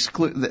not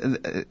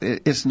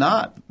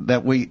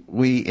that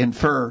we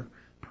infer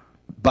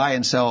buy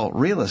and sell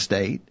real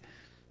estate.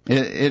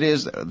 It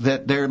is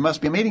that there must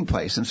be a meeting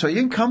place, and so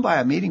you can come by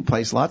a meeting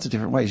place lots of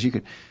different ways. You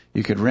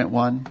could rent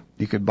one,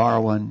 you could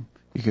borrow one,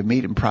 you could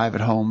meet in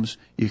private homes,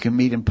 you can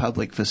meet in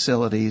public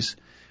facilities.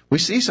 We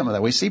see some of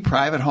that. We see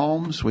private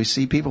homes. We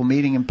see people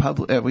meeting in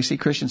public. We see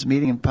Christians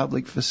meeting in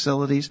public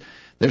facilities.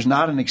 There's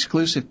not an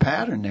exclusive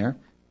pattern there,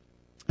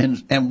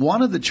 and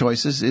one of the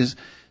choices is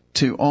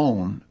to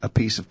own a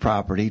piece of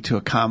property to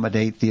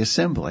accommodate the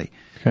assembly.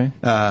 Okay.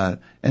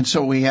 And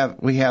so we have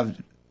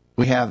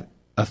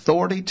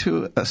authority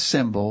to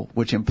assemble,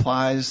 which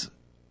implies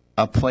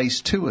a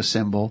place to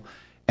assemble.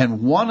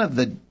 And one of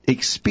the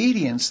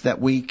expedients that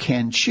we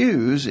can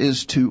choose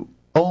is to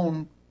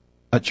own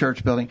a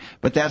church building,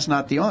 but that's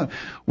not the only.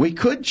 We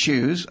could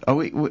choose.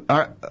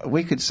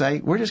 We could say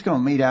we're just going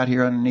to meet out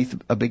here underneath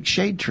a big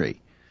shade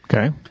tree.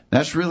 Okay.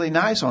 That's really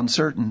nice on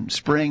certain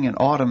spring and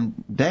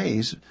autumn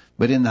days,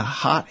 but in the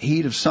hot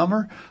heat of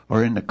summer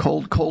or in the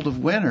cold of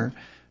winter,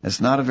 it's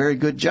not a very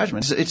good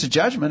judgment. It's a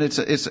judgment.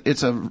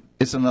 It's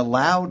an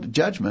allowed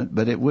judgment,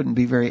 but it wouldn't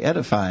be very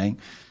edifying.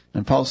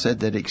 And Paul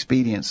said that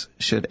expedience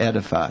should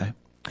edify.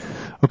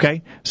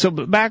 Okay. So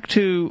back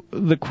to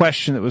the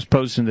question that was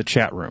posed in the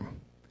chat room.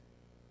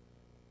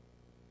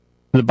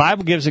 The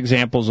Bible gives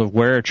examples of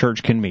where a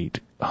church can meet: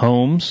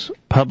 homes,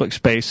 public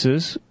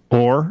spaces,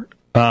 or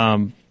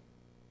the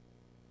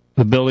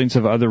buildings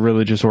of other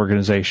religious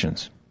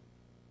organizations.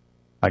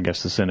 I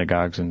guess the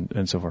synagogues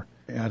and so forth.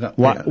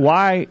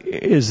 Why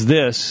is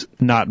this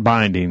not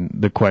binding?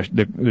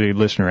 The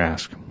listener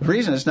asked. The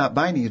reason it's not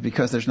binding is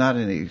because there's not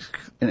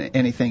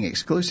anything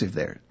exclusive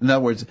there. In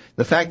other words,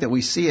 the fact that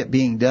we see it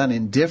being done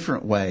in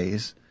different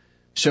ways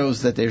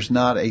shows that there's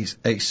not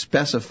a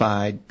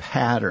specified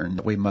pattern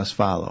that we must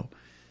follow.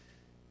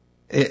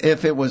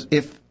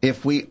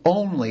 If we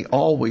only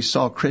always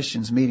saw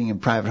Christians meeting in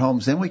private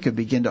homes, then we could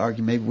begin to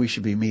argue maybe we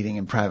should be meeting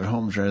in private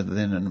homes rather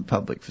than in a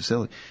public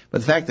facility. But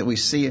the fact that we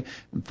see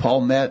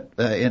Paul met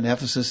in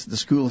Ephesus the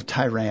school of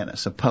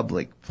Tyrannus, a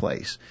public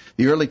place.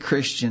 The early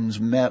Christians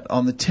met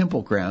on the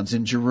temple grounds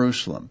in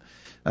Jerusalem.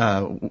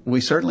 We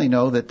certainly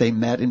know that they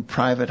met in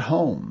private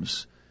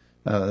homes.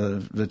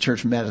 The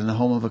church met in the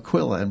home of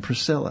Aquila and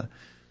Priscilla.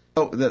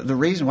 Oh, the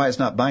reason why it's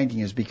not binding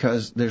is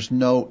because there's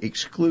no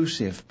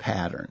exclusive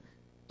pattern.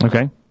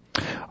 Okay.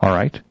 All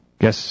right.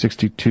 Guess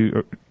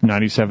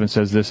 6297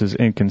 says this is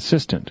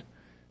inconsistent.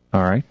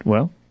 All right.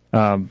 Well,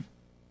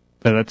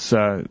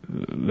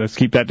 let's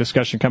keep that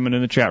discussion coming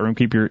in the chat room.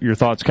 Keep your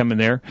thoughts coming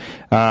there.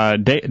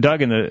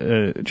 Doug in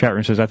the chat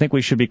room says, I think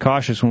we should be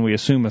cautious when we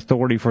assume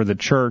authority for the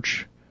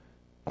church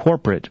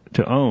corporate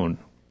to own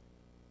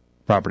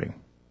property.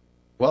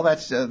 Well,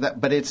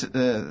 but it's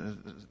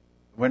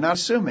we're not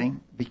assuming.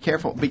 Be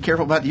careful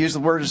about to use the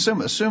word assume.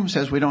 Assume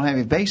says we don't have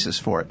a basis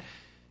for it.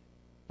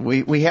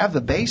 We have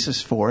the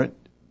basis for it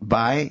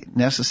by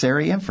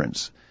necessary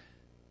inference.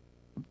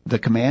 The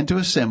command to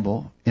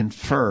assemble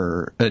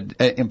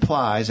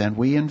implies, and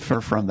we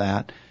infer from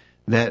that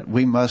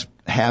we must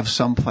have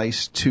some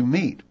place to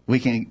meet. We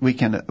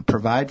can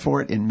provide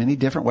for it in many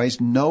different ways.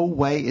 No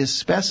way is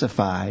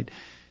specified.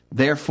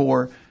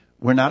 Therefore,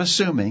 we're not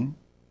assuming.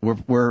 We're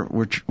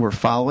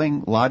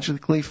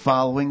logically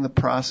following the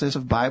process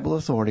of Bible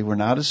authority. We're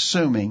not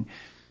assuming.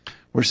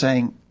 We're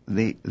saying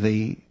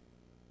the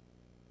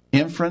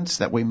inference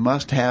that we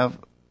must have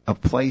a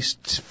place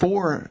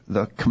for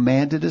the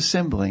commanded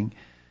assembling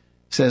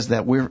says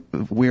that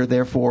we're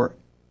therefore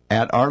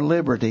at our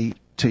liberty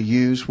to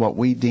use what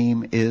we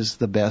deem is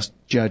the best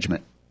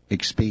judgment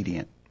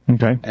expedient.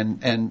 Okay.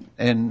 And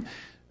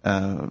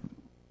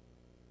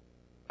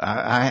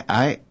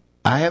I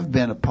have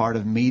been a part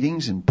of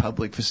meetings in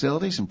public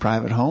facilities, in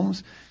private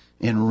homes,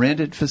 in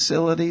rented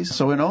facilities,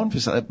 so in own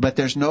facilities. But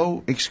there's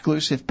no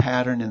exclusive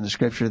pattern in the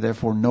Scripture,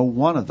 therefore no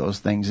one of those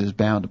things is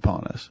bound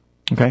upon us.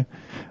 Okay.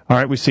 All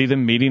right, we see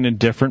them meeting in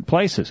different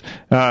places.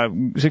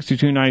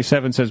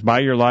 6297 says, by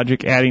your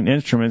logic, adding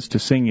instruments to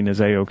singing is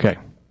A-okay.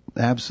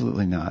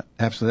 Absolutely not.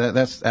 Absolutely,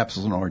 that's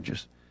absolute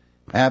oranges.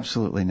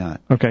 Absolutely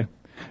not. Okay.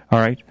 All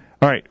right.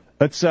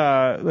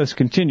 Let's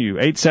continue.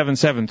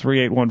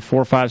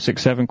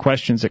 877-381-4567,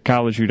 questions at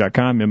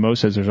collegeview.com. Mo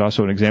says there's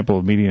also an example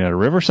of meeting at a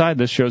riverside.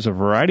 This shows a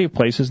variety of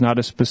places, not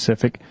a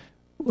specific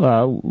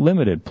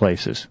limited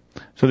places.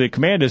 So the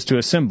command is to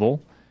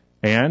assemble,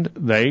 and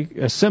they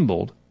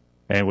assembled.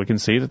 And we can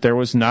see that there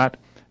was not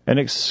an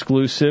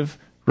exclusive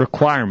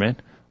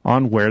requirement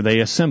on where they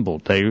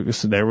assembled.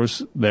 There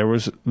was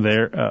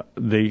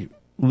the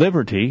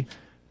liberty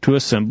to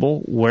assemble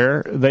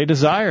where they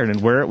desired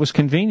and where it was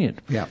convenient.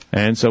 Yeah.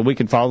 And so we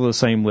can follow the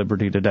same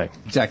liberty today.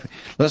 Exactly.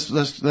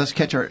 Let's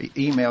catch our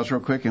emails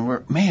real quick, and we're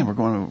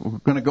going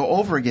to go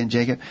over again,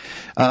 Jacob.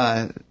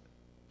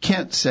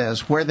 Kent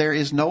says, where there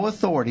is no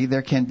authority,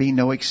 there can be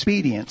no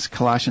expedience,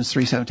 Colossians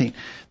 3:17.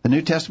 The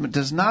New Testament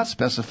does not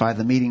specify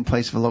the meeting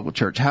place of a local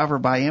church. However,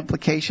 by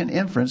implication,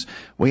 inference,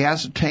 we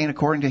ascertain,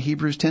 according to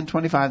Hebrews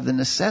 10:25, the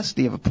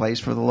necessity of a place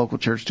for the local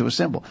church to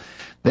assemble.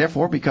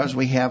 Therefore, because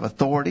we have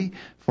authority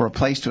for a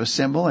place to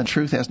assemble, and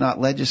truth has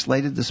not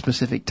legislated the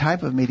specific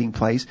type of meeting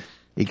place,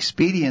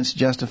 expedience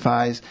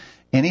justifies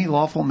any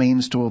lawful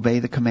means to obey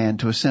the command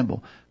to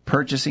assemble.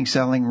 Purchasing,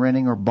 selling,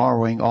 renting, or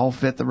borrowing all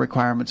fit the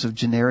requirements of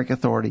generic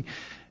authority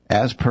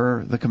as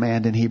per the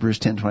command in Hebrews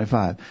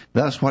 10:25.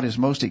 Thus, what is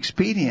most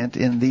expedient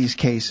in these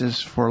cases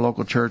for a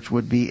local church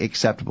would be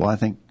acceptable. I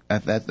think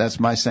that's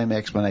my same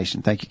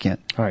explanation. Thank you,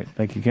 Kent. All right.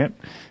 Thank you, Kent.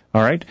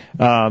 All right.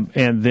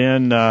 And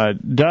then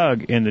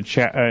Doug in the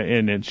chat,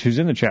 who's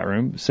in the chat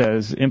room,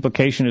 says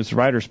implication is the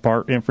writer's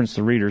part, inference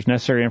the reader's,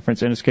 necessary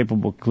inference,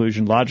 inescapable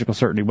conclusion, logical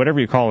certainty, whatever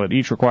you call it.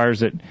 Each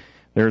requires that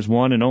there's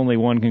one and only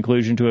one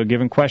conclusion to a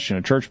given question.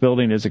 A church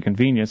building is a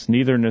convenience,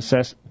 neither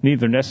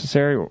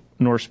necessary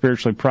nor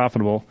spiritually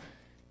profitable,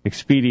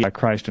 expedient by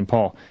Christ and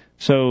Paul.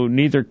 So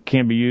neither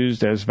can be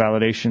used as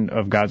validation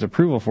of God's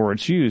approval for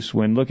its use.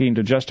 When looking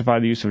to justify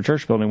the use of a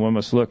church building, one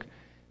must look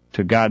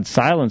to God's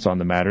silence on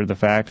the matter, the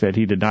fact that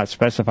he did not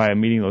specify a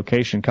meeting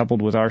location,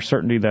 coupled with our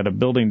certainty that a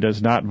building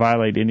does not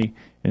violate any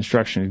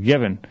instructions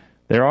given.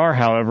 There are,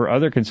 however,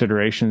 other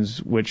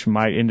considerations which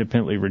might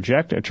independently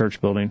reject a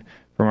church building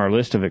from our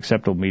list of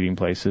acceptable meeting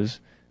places.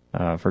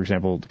 For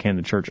example, can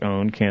the church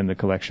own? Can the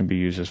collection be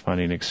used as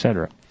funding,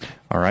 etc.?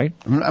 All right.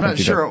 I'm not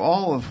sure of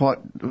all of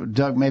what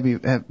Doug maybe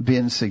have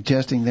been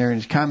suggesting there in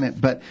his comment,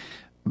 but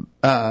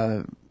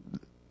the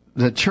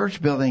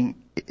church building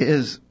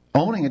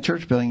owning a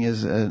church building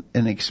is an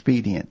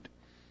expedient,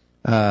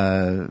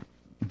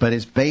 but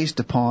it's based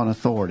upon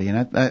authority,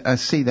 and I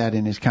see that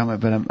in his comment,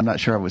 but I'm not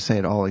sure I would say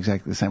it all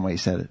exactly the same way he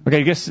said it. Okay,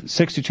 I guess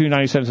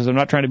 6297 says, I'm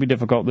not trying to be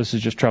difficult, this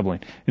is just troubling.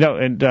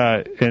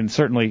 And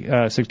certainly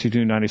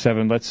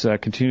 6297, let's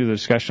continue the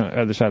discussion on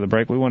the other side of the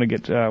break. We want to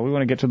get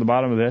to the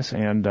bottom of this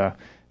and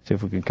see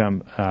if we can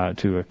come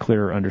to a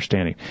clearer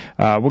understanding.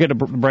 We'll get a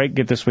break,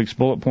 get this week's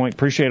bullet point.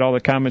 Appreciate all the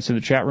comments in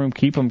the chat room.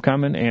 Keep them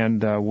coming,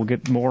 and we'll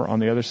get more on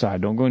the other side.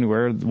 Don't go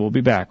anywhere. We'll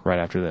be back right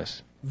after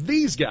this.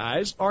 These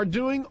guys are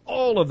doing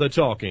all of the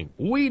talking.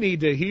 We need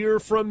to hear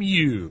from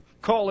you.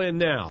 Call in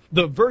now.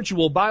 The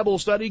virtual Bible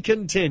study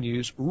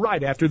continues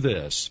right after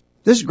this.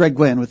 This is Greg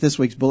Glenn with this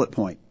week's bullet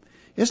point.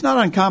 It's not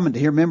uncommon to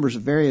hear members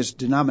of various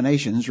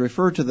denominations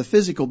refer to the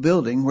physical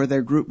building where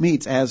their group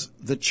meets as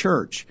the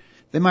church.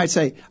 They might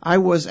say, I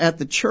was at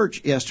the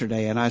church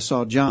yesterday and I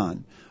saw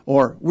John.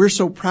 Or, we're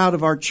so proud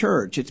of our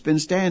church. It's been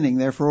standing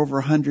there for over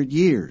 100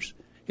 years.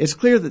 It's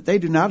clear that they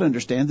do not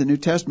understand the New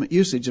Testament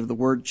usage of the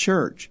word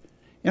church.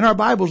 In our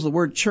Bibles, the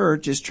word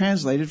church is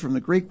translated from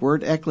the Greek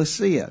word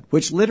ekklesia,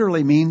 which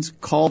literally means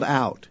called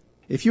out.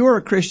 If you are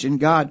a Christian,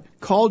 God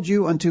called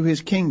you unto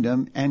his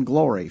kingdom and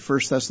glory, 1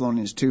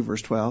 Thessalonians 2,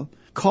 verse 12,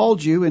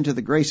 called you into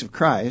the grace of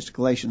Christ,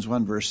 Galatians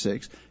 1, verse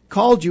 6,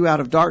 called you out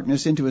of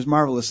darkness into his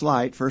marvelous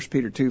light, 1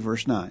 Peter 2,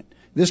 verse 9.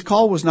 This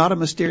call was not a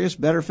mysterious,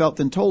 better felt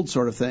than told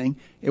sort of thing.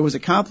 It was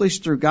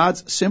accomplished through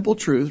God's simple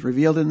truth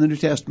revealed in the New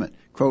Testament.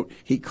 Quote,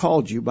 he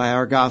called you by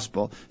our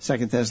gospel,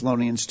 2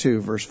 Thessalonians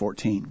 2, verse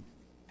 14.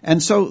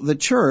 And so the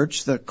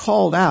church, the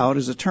called out,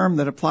 is a term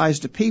that applies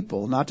to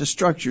people, not to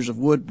structures of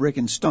wood, brick,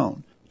 and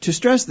stone. To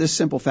stress this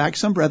simple fact,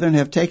 some brethren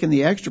have taken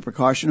the extra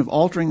precaution of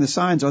altering the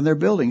signs on their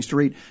buildings to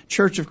read,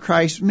 Church of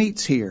Christ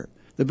meets here.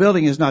 The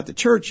building is not the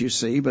church, you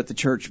see, but the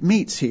church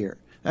meets here.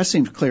 That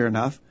seems clear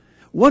enough.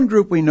 One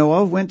group we know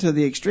of went to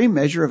the extreme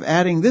measure of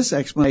adding this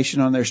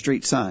explanation on their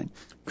street sign.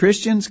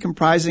 Christians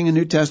comprising a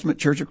New Testament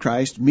Church of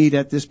Christ meet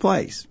at this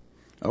place.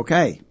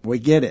 Okay, we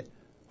get it.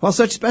 While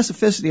such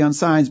specificity on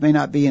signs may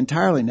not be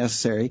entirely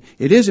necessary,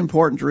 it is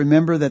important to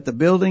remember that the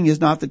building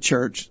is not the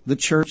church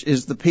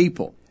is the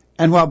people.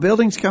 And while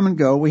buildings come and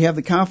go, we have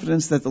the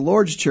confidence that the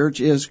Lord's church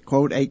is,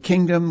 quote, a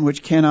kingdom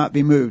which cannot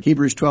be moved,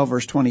 Hebrews 12,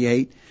 verse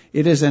 28.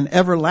 It is an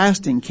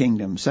everlasting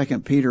kingdom, 2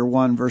 Peter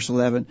 1, verse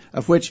 11,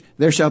 of which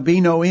there shall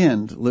be no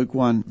end, Luke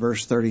 1,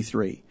 verse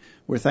 33.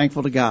 We're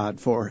thankful to God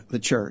for the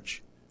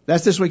church.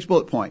 That's this week's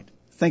bullet point.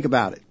 Think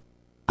about it.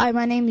 Hi,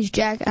 my name is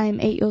Jack. I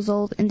am 8 years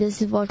old, and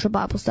this is Virtual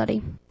Bible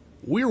Study.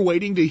 We're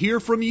waiting to hear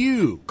from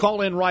you.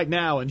 Call in right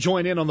now and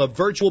join in on the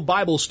virtual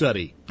Bible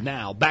study.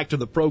 Now, back to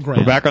the program.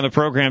 We're back on the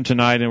program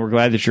tonight, and we're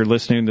glad that you're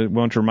listening. We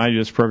want to remind you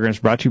this program is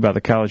brought to you by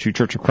the College View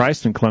Church of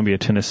Christ in Columbia,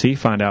 Tennessee.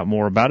 Find out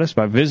more about us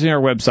by visiting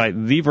our website,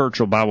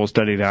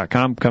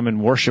 thevirtualbiblestudy.com. Come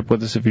and worship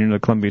with us if you're in the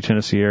Columbia,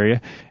 Tennessee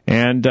area.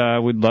 And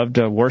we'd love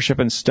to worship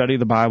and study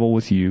the Bible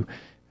with you.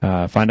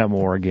 Find out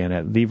more again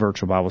at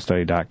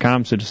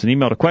thevirtualbiblestudy.com. Send us an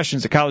email to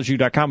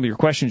questions@collegeview.com with your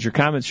questions, your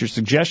comments, your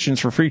suggestions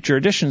for future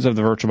editions of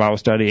the Virtual Bible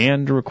Study,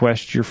 and to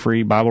request your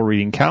free Bible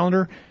reading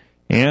calendar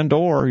and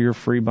or your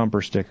free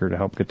bumper sticker to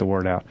help get the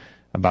word out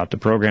about the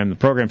program. The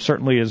program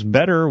certainly is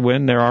better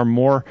when there are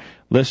more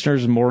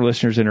listeners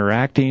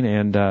interacting,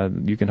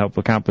 and you can help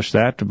accomplish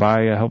that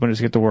by helping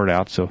us get the word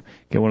out. So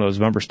get one of those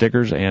bumper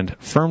stickers and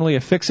firmly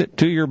affix it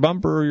to your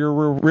bumper or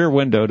your rear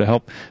window to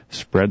help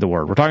spread the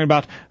word. We're talking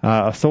about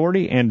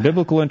authority and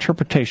biblical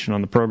interpretation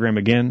on the program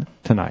again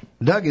tonight.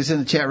 Doug is in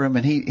the chat room,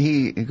 and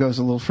he goes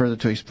a little further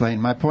to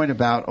explain. My point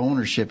about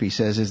ownership, he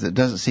says, is that it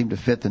doesn't seem to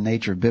fit the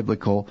nature of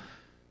biblical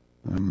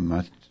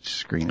my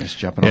screen is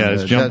jumping on. Yeah,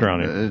 it's jumped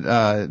around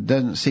it.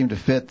 Doesn't seem to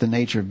fit the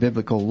nature of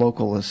biblical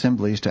local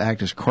assemblies to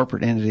act as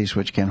corporate entities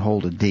which can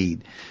hold a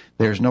deed.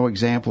 There's no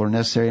example or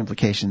necessary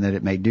implication that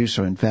it may do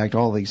so. In fact,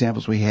 all the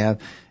examples we have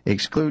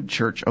exclude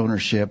church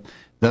ownership.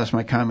 Thus,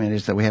 my comment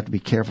is that we have to be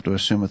careful to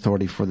assume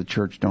authority for the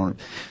church donor.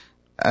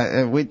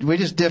 We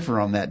just differ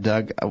on that,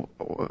 Doug.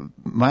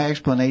 My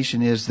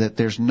explanation is that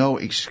there's no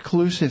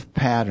exclusive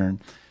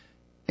pattern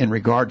in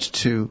regards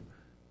to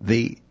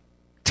the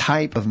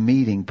type of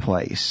meeting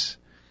place.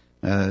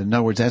 In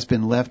other words, that's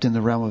been left in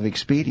the realm of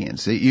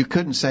expedience. You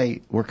couldn't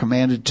say we're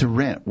commanded to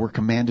rent, we're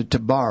commanded to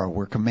borrow,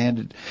 we're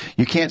commanded.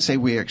 You can't say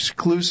we are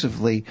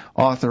exclusively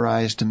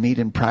authorized to meet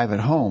in private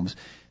homes.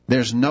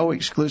 There's no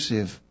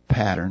exclusive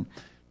pattern.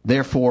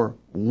 Therefore,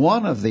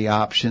 one of the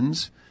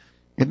options,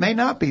 it may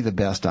not be the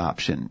best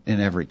option in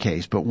every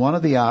case, but one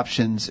of the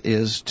options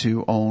is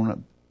to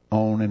own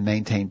and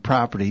maintain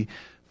property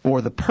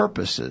for the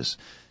purposes.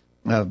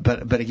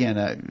 But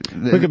again,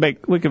 we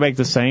could make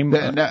the same.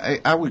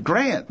 I would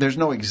grant there's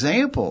no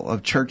example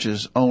of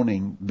churches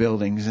owning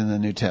buildings in the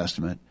New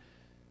Testament,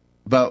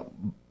 but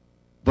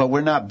we're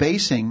not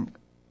basing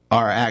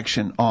our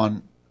action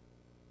on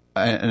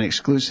an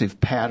exclusive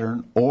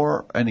pattern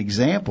or an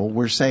example.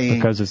 We're saying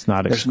because it's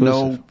not exclusive.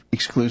 There's no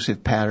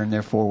exclusive pattern,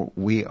 therefore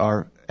we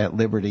are at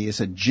liberty. It's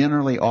a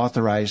generally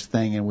authorized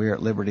thing, and we're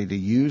at liberty to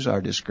use our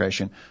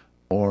discretion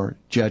or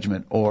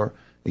judgment or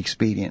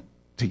expedient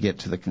to get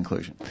to the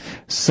conclusion.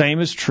 Same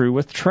is true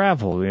with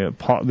travel.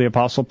 The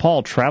Apostle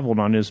Paul traveled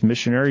on his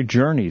missionary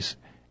journeys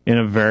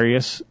in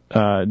various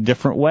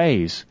different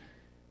ways.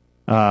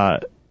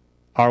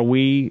 Are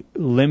we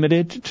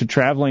limited to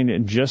traveling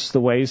in just the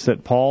ways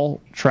that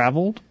Paul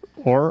traveled,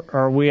 or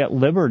are we at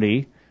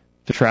liberty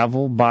to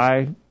travel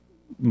by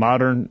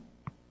modern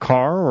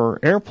car or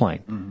airplane?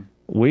 Mm-hmm.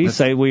 We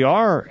say we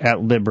are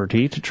at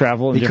liberty to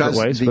travel in different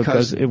ways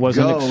because it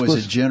wasn't exclusive. Go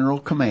is a general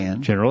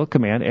command. General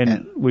command,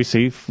 and we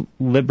see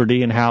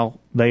liberty in how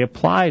they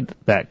applied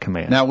that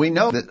command. Now, we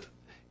know that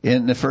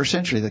in the first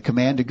century, the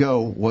command to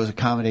go was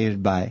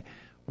accommodated by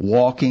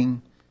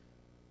walking,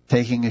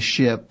 taking a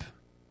ship,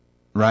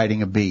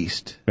 riding a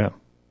beast. Yeah.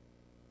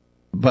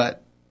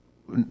 But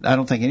I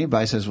don't think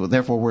anybody says, well,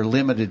 therefore we're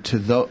limited to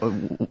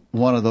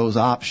one of those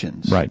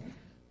options. Right.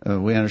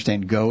 We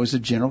understand go is a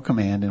general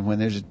command, and when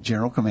there's a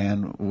general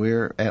command,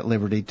 we're at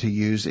liberty to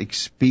use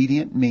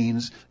expedient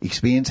means.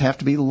 Expedients have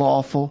to be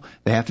lawful,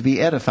 they have to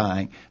be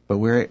edifying, but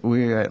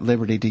we're at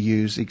liberty to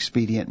use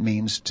expedient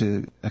means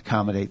to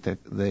accommodate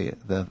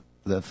the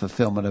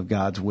fulfillment of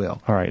God's will.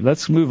 All right,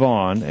 let's move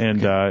on,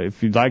 and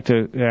if you'd like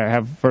to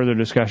have further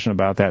discussion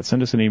about that,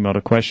 send us an email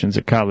to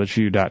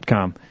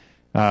questions@collegeview.com.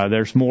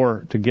 There's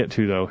more to get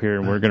to, though, here,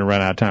 and we're going to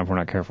run out of time if we're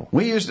not careful.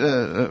 We used,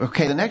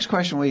 the next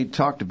question we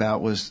talked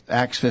about was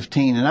Acts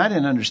 15, and I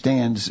didn't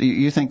understand.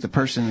 You think the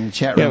person in the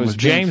chat room Yeah, it was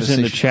James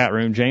in the chat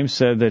room. James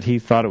said that he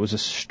thought it was a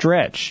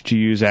stretch to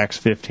use Acts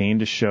 15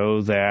 to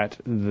show that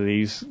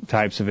these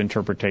types of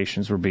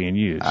interpretations were being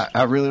used.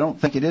 I really don't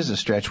think it is a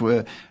stretch.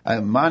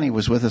 Monty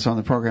was with us on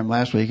the program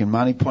last week, and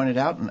Monty pointed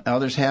out, and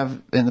others have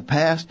in the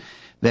past,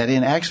 that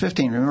in Acts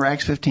 15, remember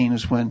Acts 15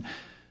 is when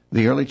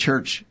the early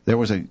church, there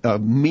was a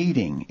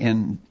meeting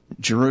in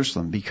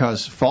Jerusalem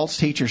because false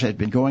teachers had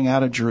been going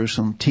out of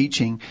Jerusalem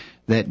teaching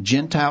that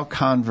Gentile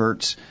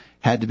converts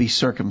had to be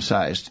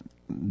circumcised.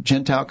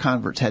 Gentile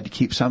converts had to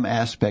keep some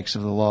aspects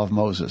of the law of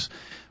Moses.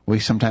 We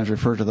sometimes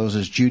refer to those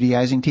as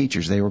Judaizing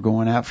teachers. They were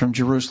going out from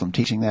Jerusalem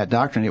teaching that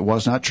doctrine. It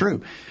was not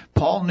true.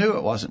 Paul knew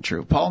it wasn't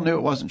true. Paul knew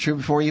it wasn't true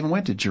before he even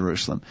went to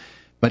Jerusalem.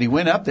 But he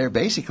went up there,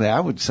 basically, I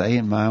would say,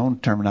 in my own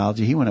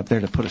terminology, he went up there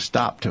to put a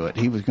stop to it.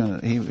 He was going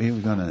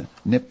to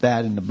nip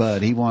that in the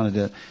bud. He wanted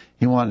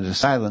to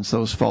silence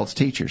those false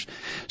teachers.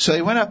 So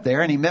he went up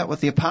there and he met with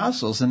the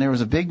apostles, and there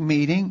was a big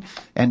meeting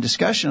and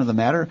discussion of the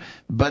matter.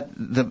 But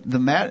the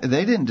matter,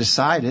 they didn't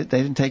decide it.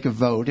 They didn't take a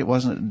vote. It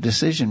wasn't a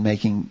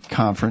decision-making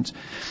conference.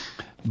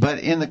 But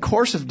in the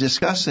course of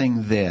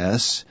discussing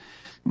this,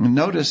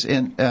 notice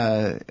in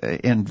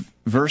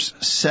verse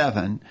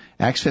 7,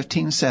 Acts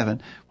 15:7,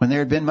 when there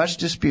had been much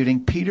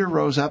disputing, Peter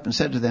rose up and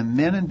said to them,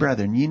 Men and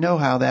brethren, ye know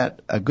how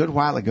that a good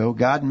while ago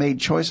God made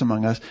choice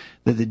among us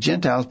that the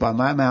Gentiles by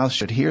my mouth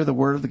should hear the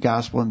word of the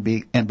gospel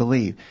and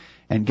believe.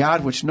 And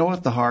God, which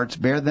knoweth the hearts,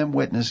 bear them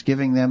witness,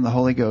 giving them the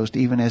Holy Ghost,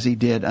 even as he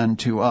did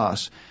unto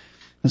us.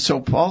 And so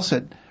Paul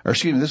said,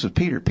 this was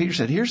Peter. Peter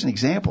said, here's an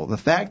example. The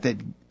fact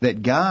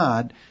that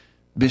God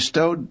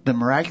bestowed the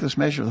miraculous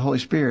measure of the Holy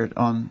Spirit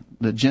on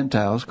the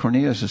Gentiles,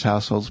 Cornelius'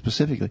 household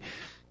specifically,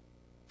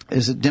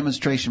 is a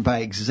demonstration by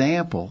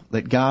example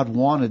that God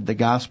wanted the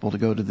gospel to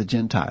go to the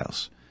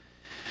Gentiles.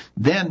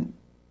 Then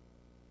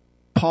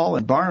Paul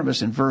and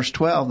Barnabas in verse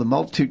 12, the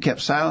multitude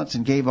kept silence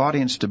and gave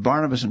audience to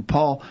Barnabas and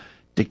Paul,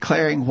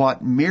 declaring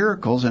what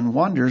miracles and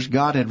wonders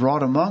God had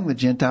wrought among the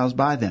Gentiles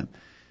by them.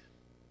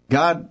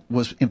 God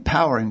was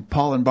empowering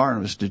Paul and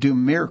Barnabas to do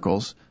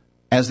miracles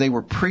as they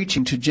were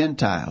preaching to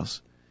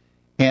Gentiles.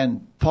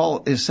 And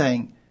Paul is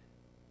saying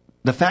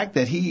the fact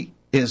that he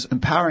is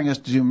empowering us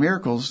to do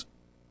miracles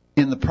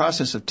in the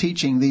process of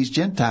teaching these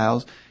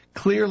Gentiles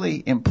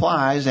clearly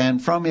implies,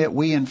 and from it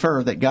we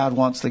infer, that God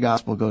wants the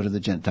gospel to go to the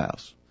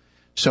Gentiles.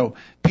 So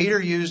Peter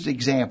used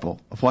example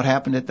of what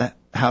happened at the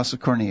house of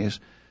Cornelius.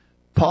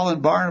 Paul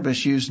and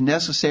Barnabas used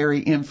necessary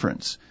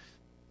inference.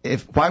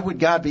 Why would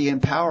God be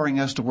empowering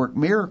us to work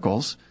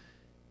miracles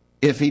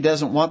if he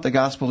doesn't want the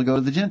gospel to go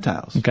to the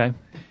Gentiles? Okay.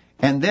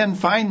 And then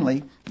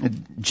finally,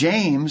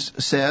 James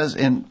says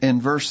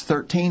in verse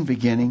 13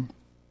 beginning,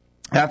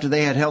 after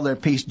they had held their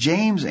peace,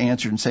 James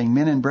answered and saying,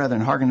 Men and brethren,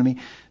 hearken to me.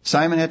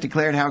 Simon hath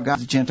declared how God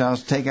the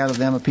Gentiles to take out of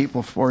them a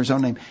people for his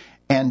own name.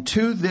 And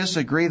to this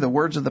agree the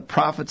words of the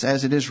prophets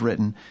as it is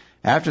written.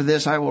 After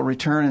this I will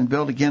return and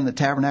build again the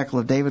tabernacle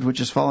of David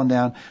which is fallen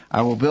down.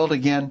 I will build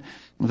again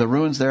the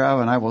ruins thereof,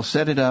 and I will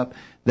set it up,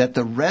 that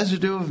the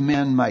residue of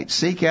men might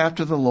seek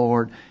after the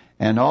Lord,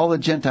 and all the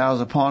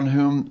Gentiles upon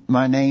whom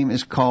my name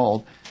is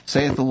called,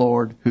 saith the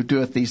Lord, who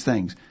doeth these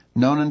things.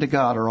 Known unto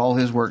God are all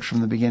his works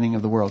from the beginning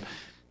of the world.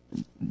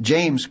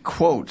 James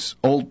quotes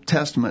Old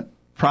Testament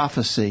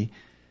prophecy.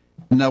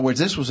 In other words,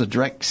 this was a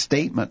direct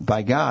statement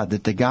by God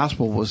that the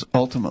gospel was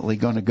ultimately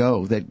going to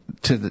go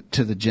to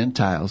the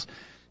Gentiles.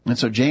 And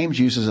so James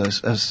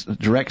uses a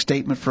direct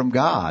statement from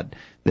God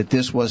that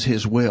this was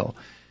his will.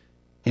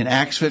 In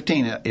Acts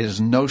 15, it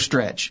is no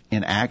stretch.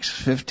 In Acts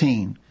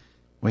 15,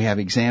 we have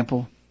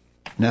example,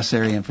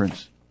 necessary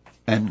inference,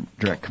 and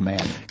direct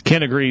command.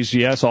 Ken agrees,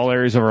 yes, all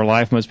areas of our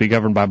life must be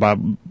governed by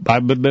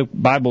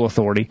Bible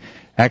authority.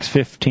 Acts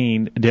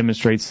 15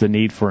 demonstrates the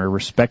need for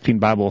respecting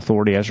Bible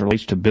authority as it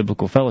relates to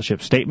biblical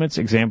fellowship. Statements,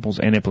 examples,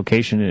 and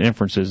implication and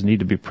inferences need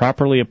to be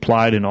properly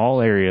applied in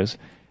all areas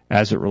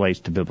as it relates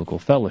to biblical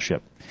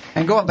fellowship.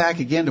 And going back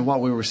again to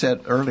what we were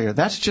said earlier,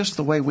 that's just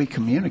the way we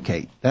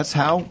communicate. That's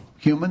how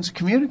humans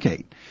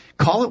communicate.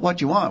 Call it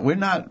what you want. We're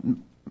not,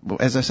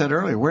 as I said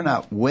earlier, we're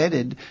not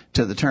wedded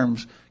to the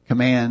terms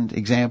command,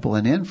 example,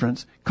 and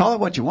inference. Call it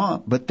what you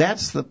want, but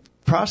that's the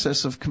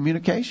process of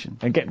communication.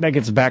 And that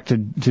gets back to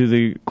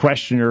the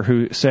questioner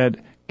who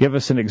said, give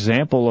us an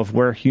example of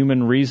where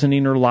human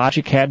reasoning or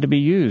logic had to be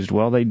used.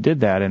 Well, they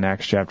did that in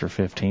Acts chapter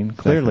 15.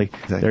 Clearly,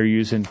 Exactly. They're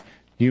using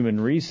human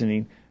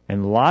reasoning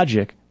and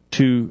logic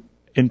to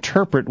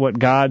interpret what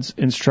God's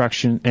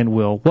instruction and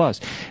will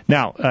was.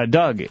 Now,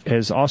 Doug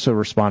has also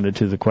responded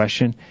to the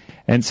question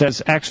and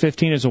says, Acts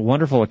 15 is a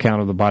wonderful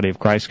account of the body of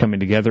Christ coming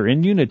together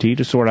in unity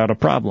to sort out a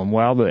problem.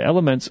 While the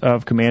elements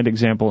of command,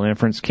 example, and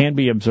inference can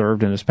be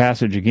observed in this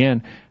passage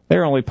again,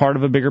 they're only part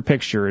of a bigger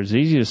picture. It's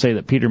easy to say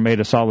that Peter made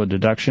a solid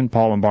deduction.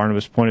 Paul and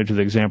Barnabas pointed to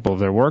the example of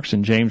their works,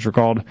 and James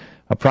recalled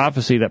a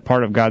prophecy that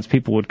part of God's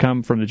people would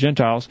come from the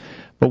Gentiles.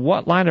 But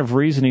what line of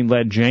reasoning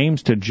led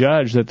James to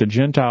judge that the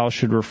Gentiles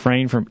should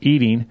refrain from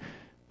eating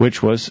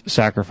which was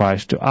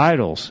sacrificed to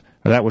idols,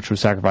 or that which was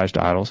sacrificed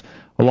to idols,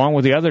 along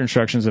with the other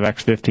instructions of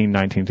Acts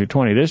 15:19 through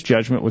 20? This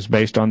judgment was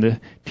based on the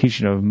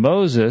teaching of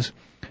Moses,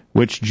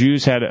 which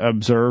Jews had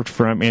observed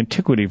from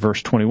antiquity,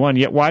 verse 21.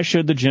 Yet why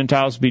should the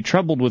Gentiles be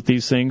troubled with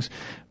these things,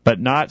 but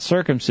not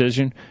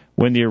circumcision,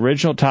 when the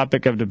original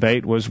topic of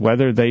debate was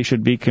whether they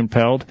should be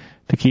compelled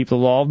to keep the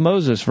law of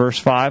Moses, verse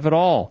 5, at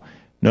all?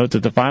 Note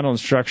that the final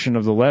instruction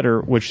of the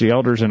letter, which the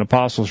elders and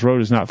apostles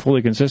wrote, is not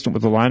fully consistent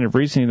with the line of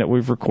reasoning that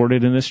we've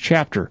recorded in this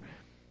chapter.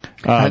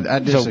 I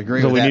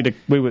disagree with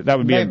that. That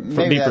would be a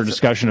deeper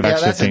discussion of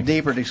Acts 15. Yeah, that's a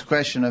deeper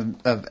discussion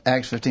of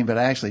Acts 15, but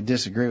I actually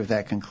disagree with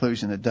that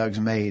conclusion that Doug's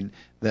made,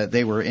 that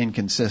they were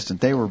inconsistent.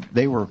 They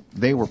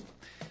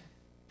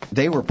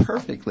were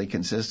perfectly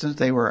consistent.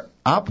 They were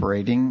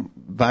operating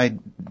by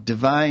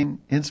divine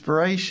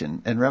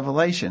inspiration and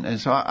revelation. And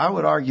so I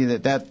would argue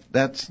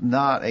that's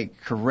not a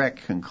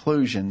correct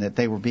conclusion, that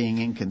they were being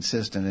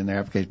inconsistent in their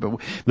application. But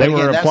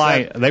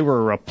they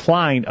were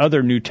applying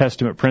other New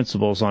Testament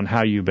principles on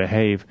how you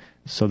behave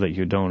so that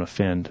you don't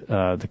offend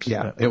the.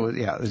 Exactly.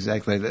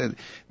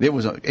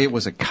 It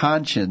was a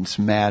conscience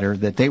matter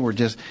that they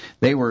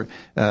were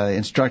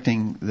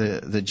instructing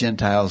the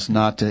Gentiles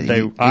not to.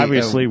 They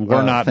obviously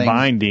were not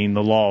binding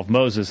the law of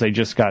Moses. They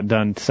just got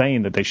done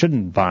saying that they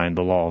shouldn't bind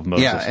the law of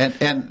Moses. Yeah,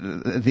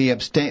 and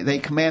they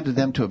commanded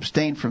them to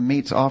abstain from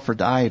meats offered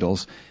to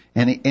idols.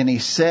 And he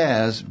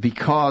says,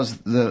 because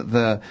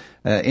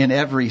in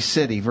every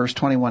city, verse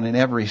 21, in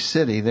every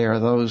city there are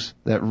those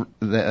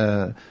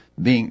that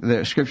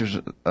the scriptures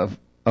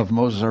of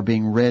Moses are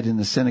being read in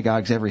the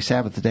synagogues every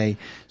Sabbath day,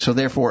 so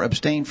therefore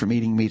abstain from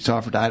eating meats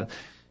offered to idols.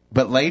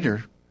 But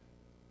later,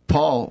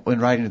 Paul, when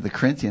writing to the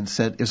Corinthians,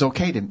 said it's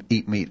okay to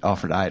eat meat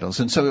offered to idols.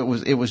 And so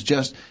it was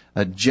just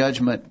a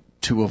judgment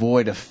to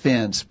avoid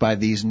offense by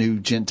these new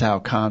Gentile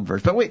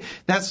converts. But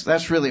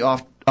that's really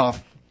off.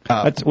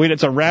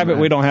 It's a rabbit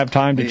we don't have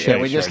time to chase.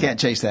 Yeah, we just can't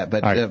chase that.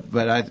 But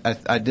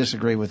I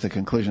disagree with the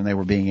conclusion they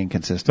were being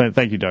inconsistent.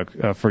 Thank you,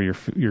 Doug, for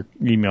your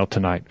email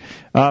tonight.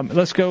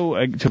 Let's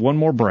go to one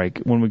more break.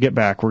 When we get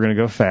back, we're going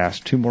to go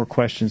fast. Two more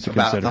questions to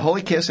consider. About the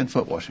holy kiss and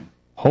foot washing.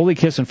 Holy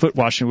kiss and foot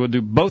washing. We'll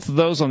do both of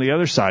those on the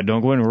other side.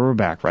 Don't go anywhere. We're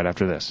back right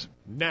after this.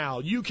 Now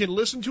you can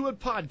listen to a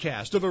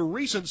podcast of a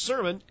recent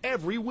sermon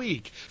every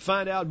week.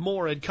 Find out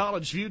more at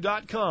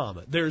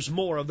collegeview.com. There's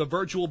more of the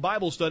virtual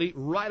Bible study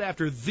right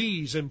after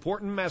these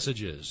important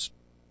messages.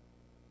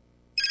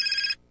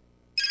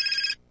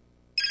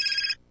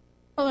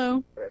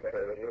 Hello.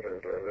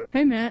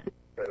 Hey, Matt.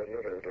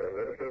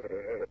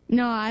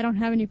 No, I don't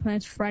have any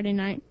plans for Friday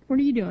night. What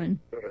are you doing?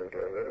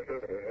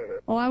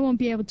 Oh, I won't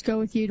be able to go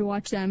with you to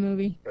watch that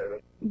movie.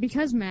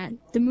 Because, Matt,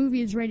 the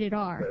movie is rated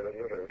R.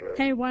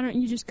 Hey, why don't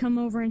you just come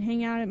over and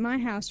hang out at my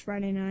house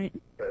Friday night?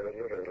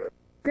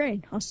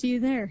 Great, I'll see you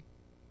there.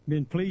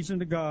 Being pleasing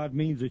to God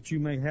means that you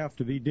may have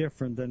to be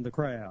different than the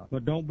crowd,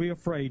 but don't be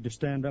afraid to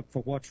stand up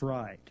for what's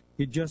right.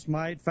 You just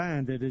might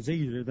find it is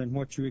easier than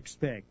what you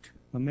expect.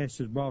 A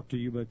message brought to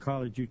you by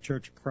College View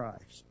Church of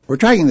Christ. We're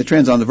tracking the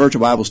trends on the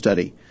virtual Bible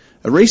study.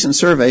 A recent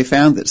survey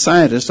found that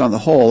scientists on the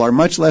whole are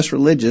much less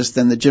religious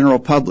than the general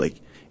public.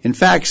 In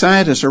fact,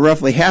 scientists are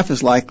roughly half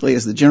as likely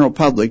as the general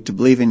public to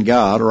believe in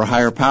God or a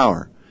higher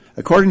power.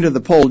 According to the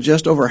poll,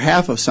 just over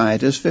half of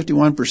scientists,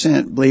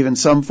 51%, believe in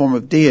some form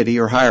of deity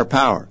or higher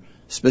power.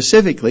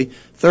 Specifically,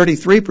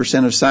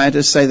 33% of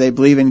scientists say they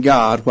believe in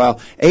God,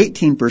 while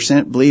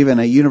 18% believe in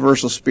a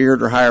universal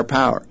spirit or higher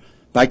power.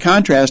 By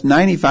contrast,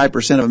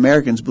 95% of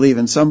Americans believe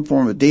in some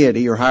form of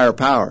deity or higher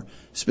power.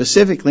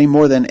 Specifically,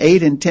 more than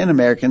 8 in 10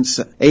 Americans,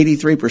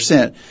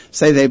 83%,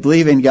 say they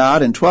believe in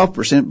God, and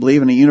 12%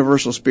 believe in a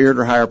universal spirit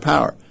or higher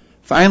power.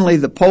 Finally,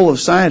 the poll of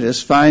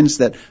scientists finds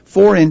that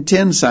 4 in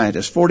 10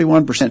 scientists,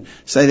 41%,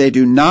 say they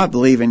do not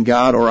believe in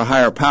God or a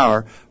higher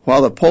power,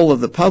 while the poll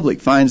of the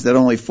public finds that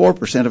only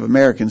 4% of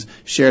Americans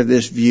share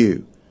this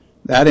view.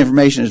 That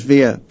information is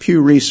via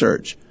Pew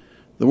Research.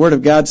 The Word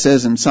of God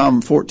says in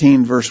Psalm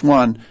 14, verse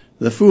 1,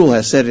 "The fool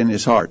has said in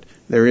his heart,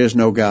 there is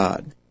no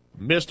God."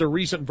 Missed a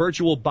recent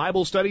virtual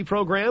Bible study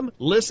program?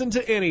 Listen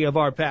to any of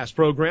our past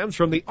programs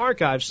from the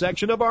archive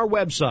section of our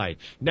website.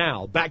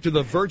 Now, back to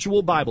the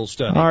virtual Bible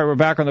study. All right, we're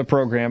back on the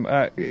program.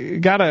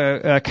 Got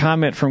a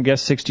comment from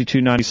guest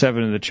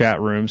 6297 in the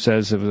chat room.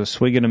 Says, it was a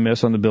swig and a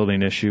miss on the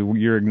building issue.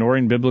 You're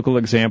ignoring biblical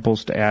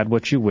examples to add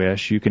what you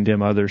wish. You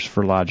condemn others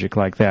for logic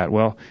like that.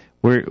 Well,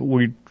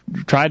 we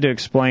tried to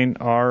explain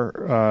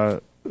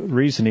our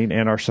reasoning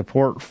and our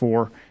support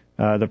for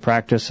the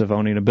practice of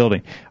owning a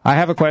building. I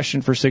have a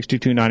question for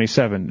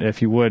 6297.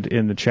 If you would,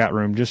 in the chat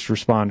room, just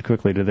respond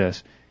quickly to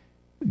this.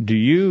 do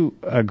you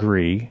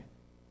agree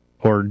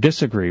or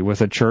disagree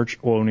with a church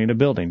owning a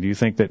building? Do you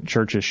think that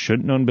churches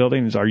shouldn't own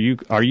buildings? Are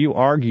you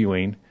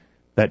arguing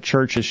that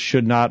churches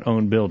should not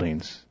own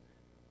buildings?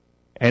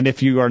 And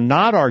if you are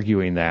not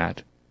arguing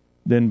that,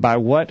 then by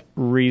what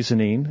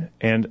reasoning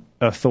and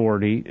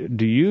authority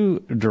do you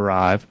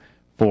derive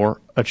for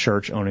a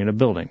church owning a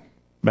building?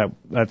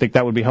 I think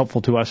that would be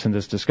helpful to us in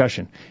this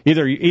discussion.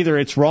 Either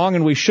it's wrong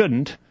and we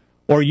shouldn't,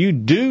 or you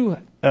do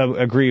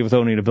agree with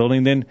owning a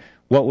building, then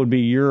what would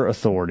be your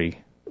authority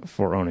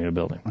for owning a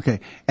building? Okay,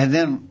 and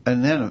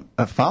then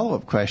a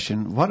follow-up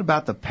question: what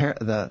about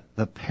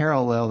the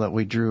parallel that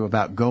we drew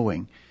about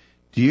going?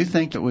 Do you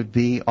think it would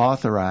be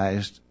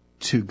authorized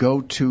to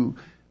go to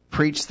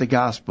preach the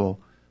gospel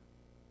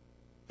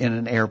in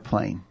an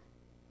airplane?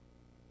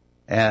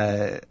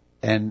 And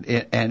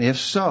if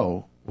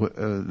so,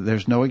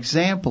 there's no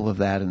example of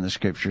that in the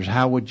scriptures.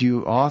 How would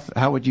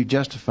you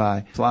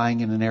justify flying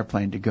in an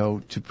airplane to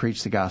go to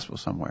preach the gospel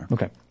somewhere?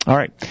 Okay, all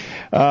right.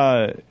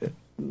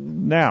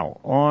 Now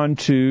on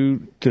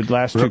to the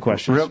last two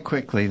questions. Real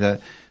quickly,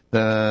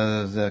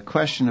 the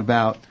question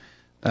about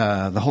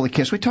the holy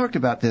kiss. We talked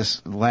about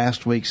this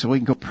last week, so we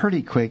can go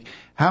pretty quick.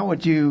 How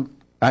would you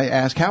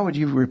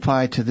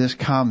reply to this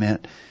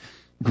comment?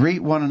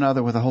 Greet one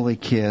another with a holy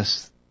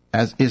kiss,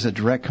 as is a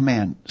direct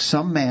command.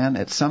 Some man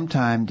at some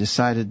time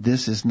decided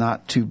this is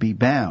not to be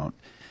bound.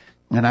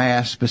 And I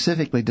asked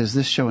specifically, does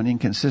this show an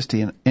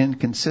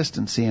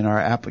inconsistency in our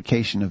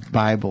application of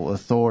Bible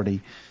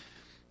authority?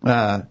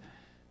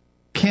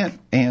 Kent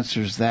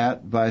answers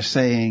that by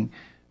saying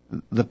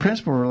the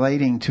principle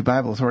relating to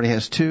Bible authority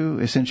has two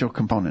essential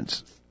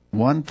components.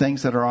 One,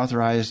 things that are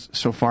authorized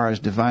so far as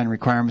divine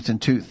requirements,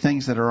 and two,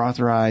 things that are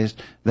authorized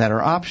that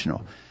are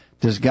optional.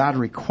 Does God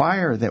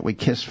require that we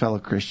kiss fellow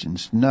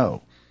Christians?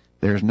 No.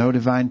 There is no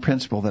divine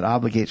principle that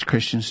obligates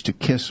Christians to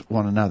kiss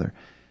one another.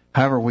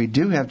 However, we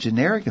do have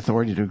generic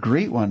authority to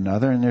greet one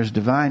another, and there's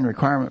divine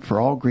requirement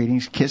for all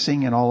greetings,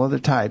 kissing, and all other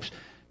types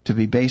to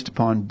be based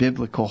upon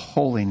biblical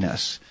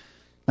holiness.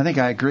 I think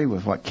I agree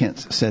with what Kent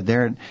said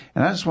there, and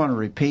I just want to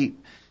repeat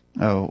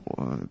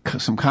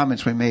some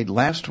comments we made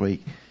last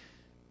week.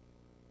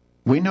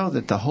 We know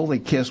that the holy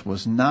kiss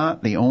was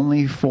not the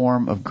only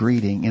form of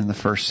greeting in the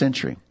first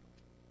century.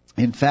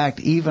 In fact,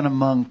 even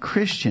among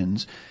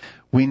Christians,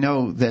 we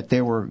know that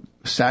there were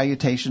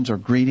salutations or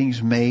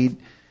greetings made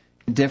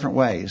in different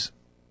ways.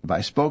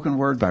 By spoken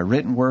word, by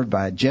written word,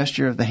 by a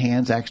gesture of the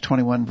hands, Acts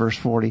 21, verse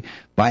 40,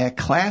 by a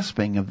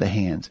clasping of the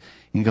hands.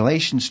 In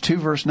Galatians 2,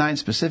 verse 9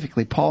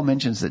 specifically, Paul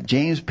mentions that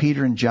James,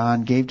 Peter, and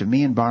John gave to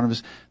me and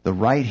Barnabas the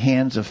right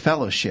hands of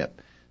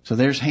fellowship. So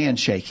there's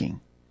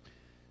handshaking.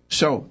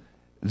 So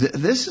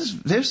this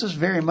is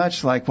very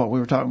much like what we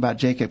were talking about,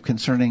 Jacob,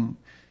 concerning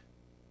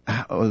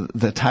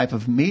the type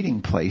of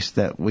meeting place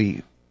that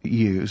we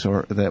use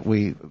or that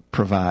we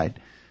provide.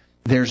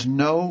 There's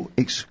no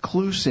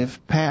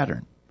exclusive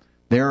pattern.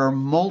 There are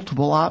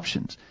multiple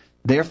options.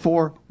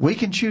 Therefore, we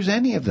can choose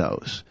any of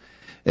those.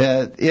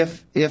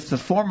 If the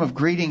form of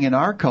greeting in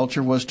our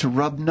culture was to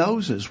rub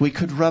noses, we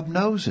could rub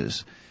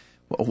noses.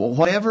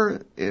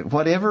 Whatever.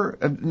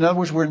 In other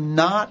words, we're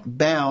not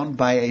bound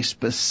by a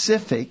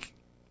specific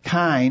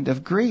kind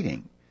of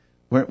greeting.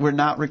 We're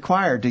not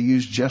required to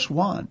use just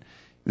one.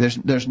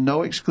 There's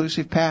no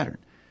exclusive pattern.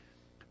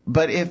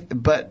 But if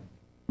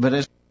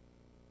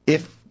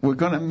we're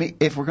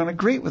going to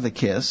greet with a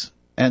kiss,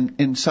 and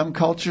in some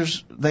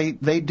cultures they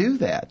do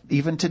that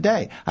even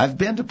today. I've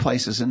been to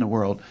places in the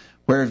world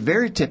where it's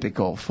very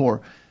typical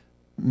for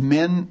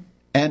men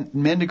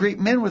to greet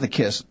men with a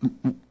kiss,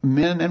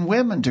 men and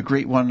women to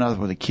greet one another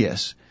with a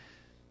kiss.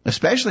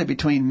 Especially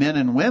between men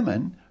and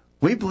women,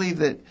 we believe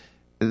that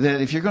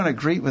if you're going to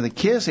greet with a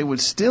kiss, it would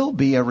still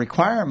be a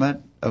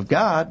requirement of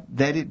God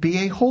that it be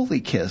a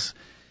holy kiss.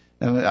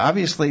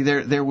 Obviously,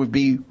 there would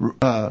be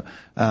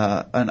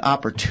an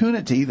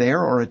opportunity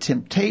there or a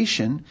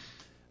temptation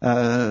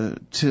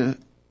to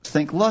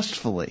think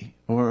lustfully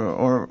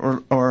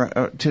or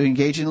to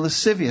engage in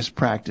lascivious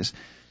practice.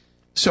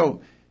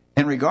 So,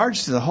 in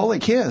regards to the holy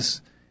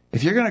kiss,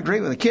 if you're going to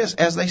greet with a kiss,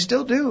 as they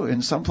still do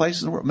in some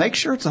places in the world, make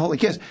sure it's a holy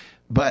kiss.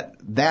 But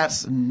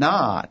that's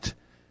not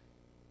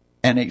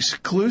an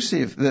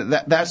exclusive.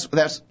 That's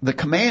the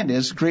command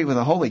is greet with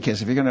a holy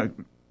kiss. If you're going to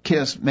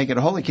kiss, make it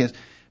a holy kiss.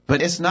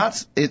 But it's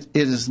not. It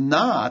is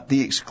not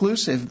the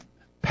exclusive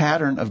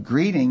pattern of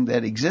greeting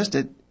that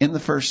existed in the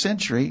first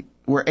century.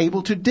 We're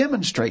able to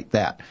demonstrate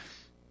that,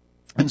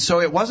 and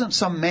so it wasn't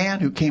some man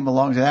who came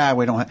along and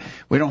said,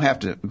 we don't have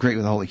to greet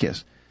with a holy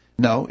kiss.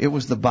 No, it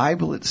was the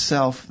Bible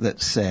itself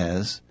that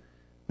says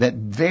that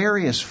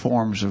various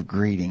forms of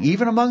greeting,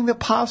 even among the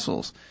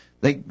apostles,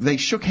 they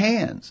shook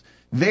hands.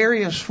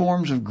 Various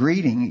forms of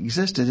greeting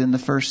existed in the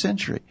first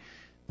century.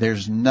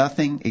 There's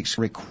nothing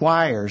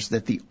requires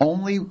that the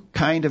only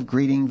kind of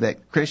greeting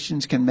that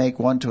Christians can make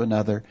one to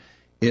another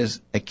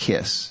is a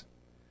kiss.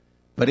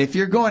 But if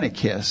you're going to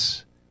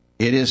kiss,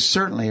 it is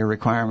certainly a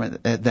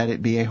requirement that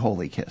it be a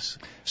holy kiss.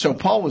 So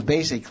Paul was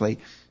basically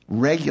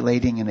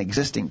regulating an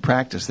existing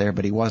practice there,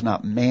 but he was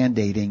not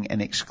mandating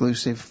an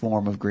exclusive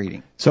form of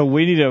greeting. So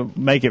we need to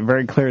make it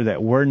very clear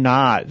that we're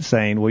not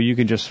saying, well, you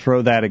can just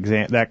throw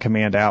that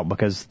command out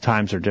because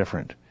times are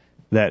different.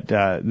 That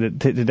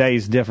today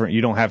is different.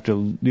 You don't have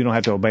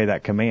to obey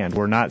that command.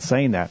 We're not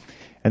saying that.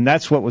 And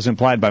that's what was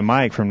implied by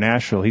Mike from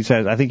Nashville. He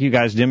says, I think you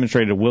guys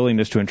demonstrated a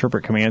willingness to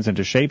interpret commands and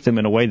to shape them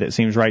in a way that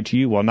seems right to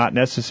you while not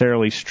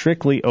necessarily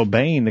strictly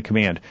obeying the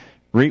command.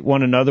 Greet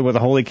one another with a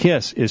holy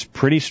kiss is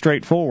pretty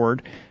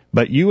straightforward,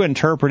 but you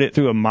interpret it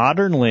through a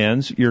modern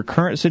lens, your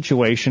current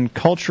situation,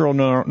 cultural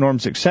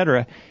norms,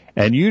 etc.,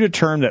 and you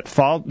determine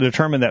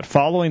that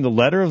following the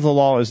letter of the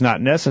law is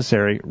not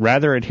necessary,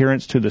 rather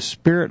adherence to the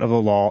spirit of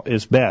the law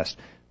is best.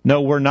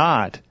 No, we're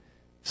not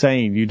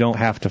saying you don't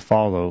have to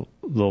follow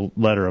the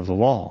letter of the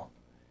law.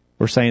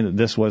 We're saying that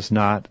this was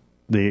not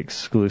the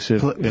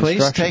exclusive instruction.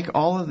 Please take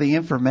all of the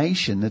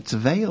information that's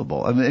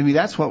available. I mean,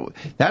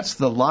 that's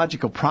the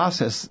logical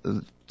process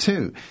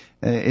too.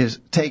 Is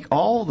take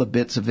all the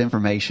bits of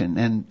information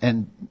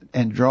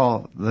and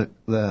draw the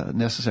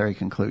necessary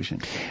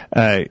conclusion.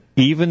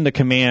 Even the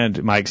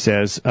command, Mike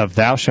says, of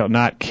thou shalt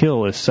not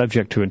kill is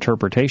subject to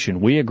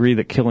interpretation. We agree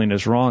that killing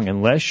is wrong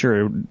unless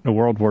you're a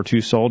World War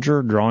II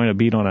soldier drawing a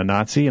bead on a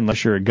Nazi,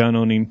 unless you're a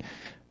gun-owning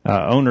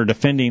owner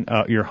defending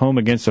your home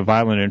against a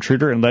violent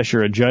intruder, unless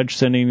you're a judge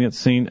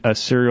sentencing a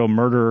serial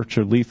murderer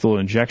to lethal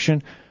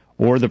injection,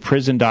 or the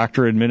prison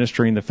doctor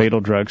administering the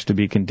fatal drugs to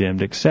be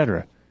condemned,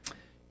 etc.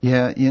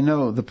 Yeah,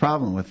 the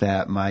problem with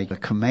that, Mike, the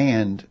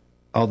command,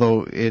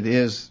 although it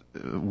is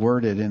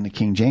worded in the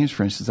King James,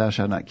 for instance, thou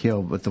shalt not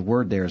kill, but the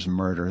word there is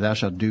murder. Thou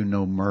shalt do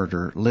no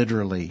murder.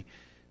 Literally,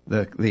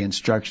 the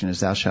instruction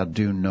is thou shalt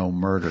do no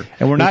murder.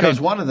 And we're not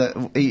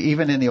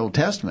even in the Old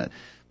Testament,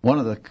 one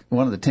of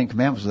the Ten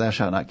Commandments was thou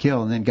shalt not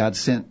kill, and then God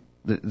sent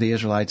the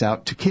Israelites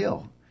out to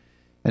kill.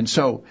 And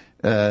so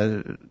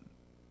the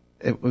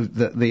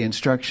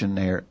instruction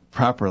there,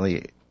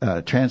 properly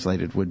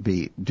translated, would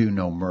be do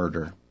no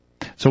murder.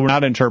 So we're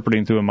not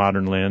interpreting through a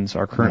modern lens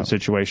our current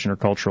situation or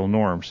cultural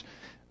norms.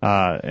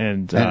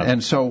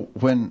 And so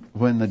when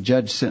the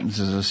judge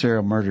sentences a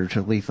serial murderer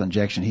to lethal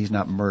injection, he's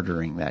not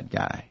murdering that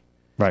guy.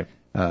 Right.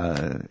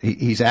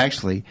 He's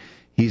actually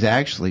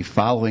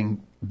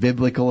following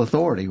biblical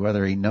authority,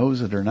 whether he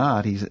knows it or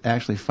not. He's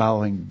actually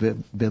following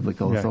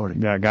biblical authority.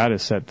 Yeah, God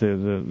has set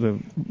the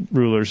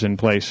rulers in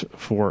place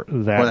for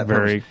that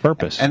very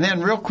purpose. And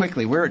then real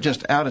quickly, we're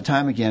just out of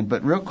time again,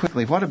 but real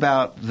quickly, what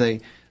about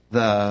the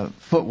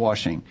foot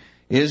washing?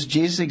 Is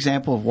Jesus'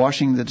 example of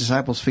washing the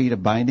disciples' feet a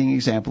binding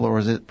example, or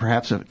is it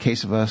perhaps a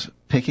case of us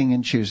picking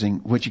and choosing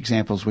which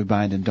examples we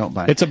bind and don't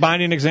bind? It's a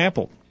binding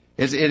example.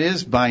 It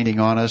is binding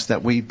on us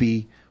that we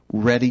be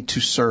ready to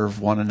serve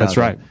one another. That's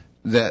right.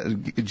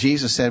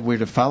 Jesus said we're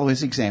to follow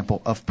his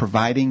example of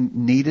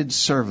providing needed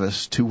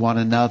service to one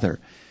another.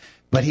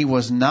 But he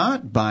was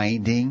not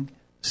binding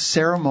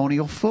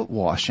ceremonial foot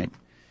washing.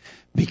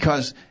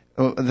 Because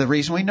the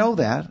reason we know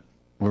that,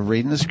 we're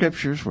reading the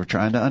scriptures, we're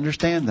trying to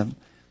understand them.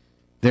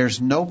 There's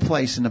no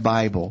place in the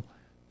Bible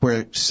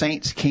where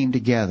saints came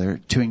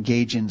together to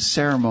engage in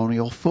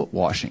ceremonial foot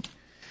washing.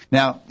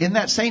 Now, in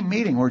that same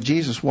meeting where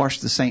Jesus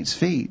washed the saints'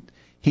 feet,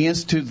 he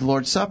instituted the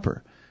Lord's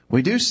Supper.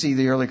 We do see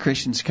the early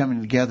Christians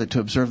coming together to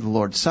observe the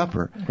Lord's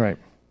Supper. Right.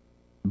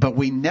 But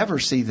we never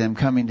see them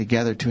coming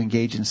together to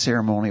engage in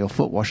ceremonial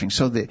foot washing.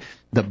 So the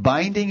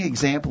binding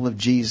example of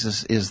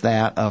Jesus is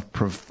that of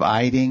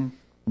providing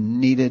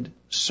needed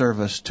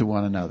service to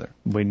one another.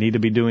 We need to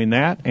be doing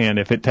that, and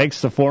if it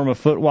takes the form of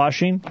foot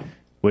washing,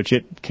 which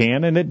it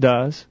can and it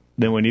does,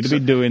 then we need to be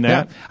doing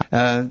that.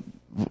 Yeah.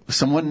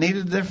 Someone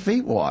needed their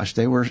feet washed.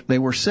 They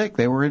were sick.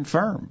 They were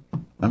infirm.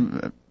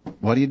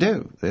 What do you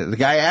do? The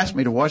guy asked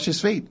me to wash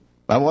his feet.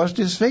 I washed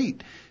his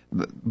feet.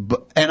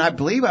 And I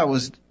believe I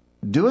was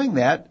doing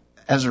that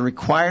as a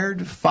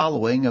required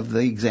following of the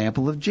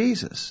example of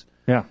Jesus.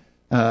 Yeah.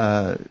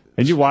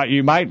 And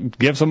you might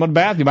give someone a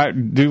bath. You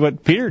might do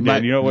what Peter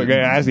did. You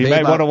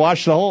might want to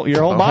wash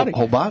your whole body.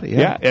 Whole body,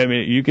 yeah. I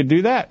mean, you could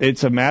do that.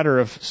 It's a matter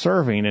of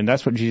serving, and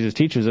that's what Jesus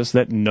teaches us,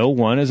 that no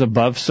one is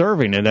above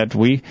serving, and that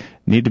we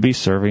need to be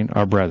serving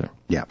our brethren.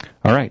 Yeah.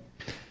 All right.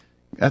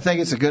 I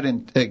think it's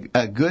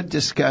a good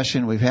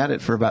discussion. We've had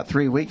it for about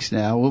 3 weeks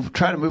now. We'll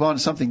try to move on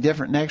to something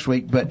different next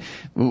week, but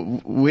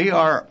we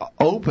are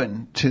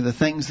open to the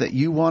things that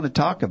you want to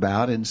talk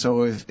about. And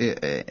so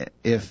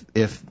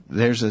if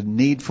there's a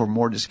need for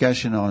more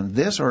discussion on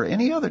this or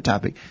any other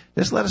topic,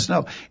 just let us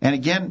know. And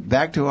again,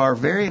 back to our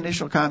very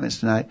initial comments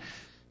tonight,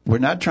 we're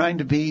not trying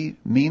to be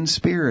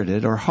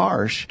mean-spirited or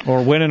harsh.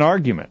 Or win an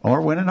argument.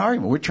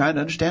 We're trying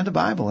to understand the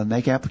Bible and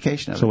make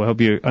application of it. So I hope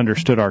you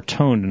understood our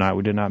tone tonight.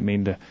 We did not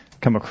mean to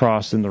come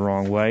across in the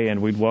wrong way,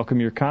 and we'd welcome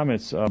your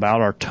comments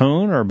about our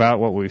tone or about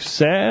what we've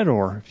said,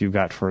 or if you've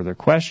got further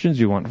questions,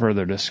 you want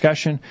further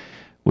discussion,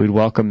 we'd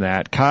welcome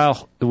that.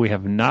 Kyle, we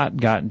have not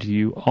gotten to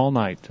you all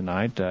night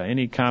tonight.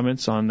 Any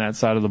comments on that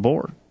side of the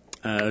board?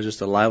 It was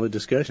just a lively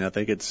discussion. I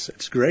think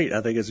it's great.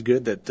 I think it's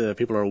good that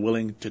people are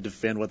willing to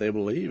defend what they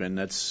believe, and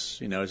that's,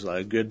 it's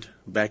a good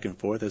back and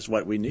forth. It's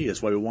what we need.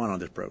 It's what we want on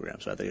this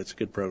program. So I think it's a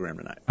good program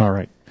tonight. All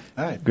right.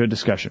 All right. Good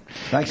discussion.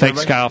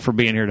 Thanks Kyle, for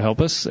being here to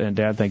help us. And,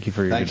 Dad, thank you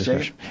for your good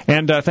discussion. Jacob.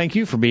 And thank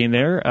you for being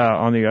there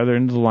on the other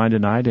end of the line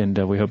tonight. And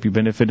we hope you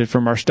benefited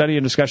from our study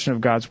and discussion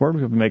of God's Word.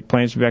 We hope to make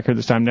plans to be back here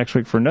this time next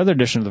week for another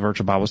edition of the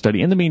Virtual Bible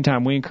Study. In the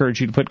meantime, we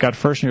encourage you to put God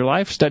first in your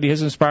life, study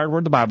His inspired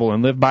Word, the Bible,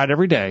 and live by it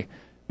every day.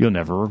 You'll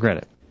never regret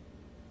it.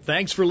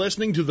 Thanks for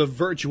listening to the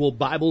Virtual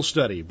Bible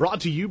Study,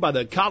 brought to you by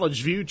the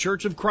College View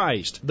Church of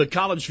Christ. The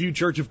College View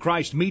Church of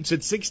Christ meets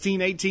at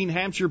 1618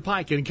 Hampshire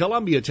Pike in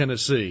Columbia,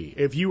 Tennessee.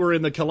 If you are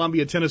in the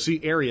Columbia, Tennessee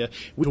area,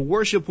 we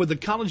worship with the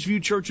College View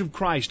Church of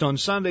Christ on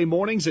Sunday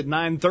mornings at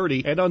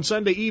 9:30 and on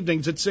Sunday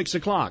evenings at 6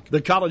 o'clock. The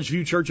College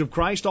View Church of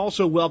Christ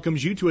also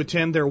welcomes you to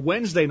attend their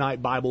Wednesday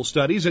night Bible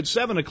studies at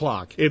 7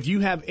 o'clock. If you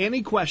have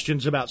any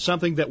questions about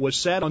something that was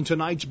said on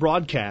tonight's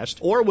broadcast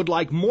or would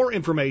like more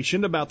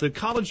information about the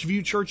College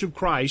View Church of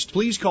Christ,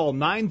 please call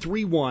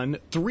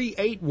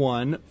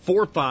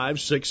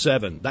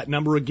 931-381-4567. That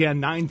number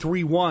again,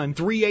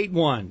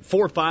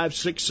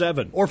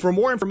 931-381-4567. Or for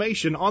more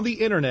information on the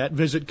internet,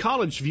 visit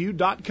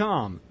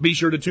collegeview.com. Be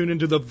sure to tune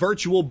into the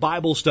Virtual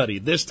Bible Study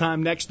this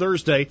time next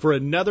Thursday for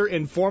another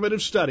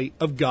informative study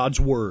of God's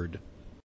Word.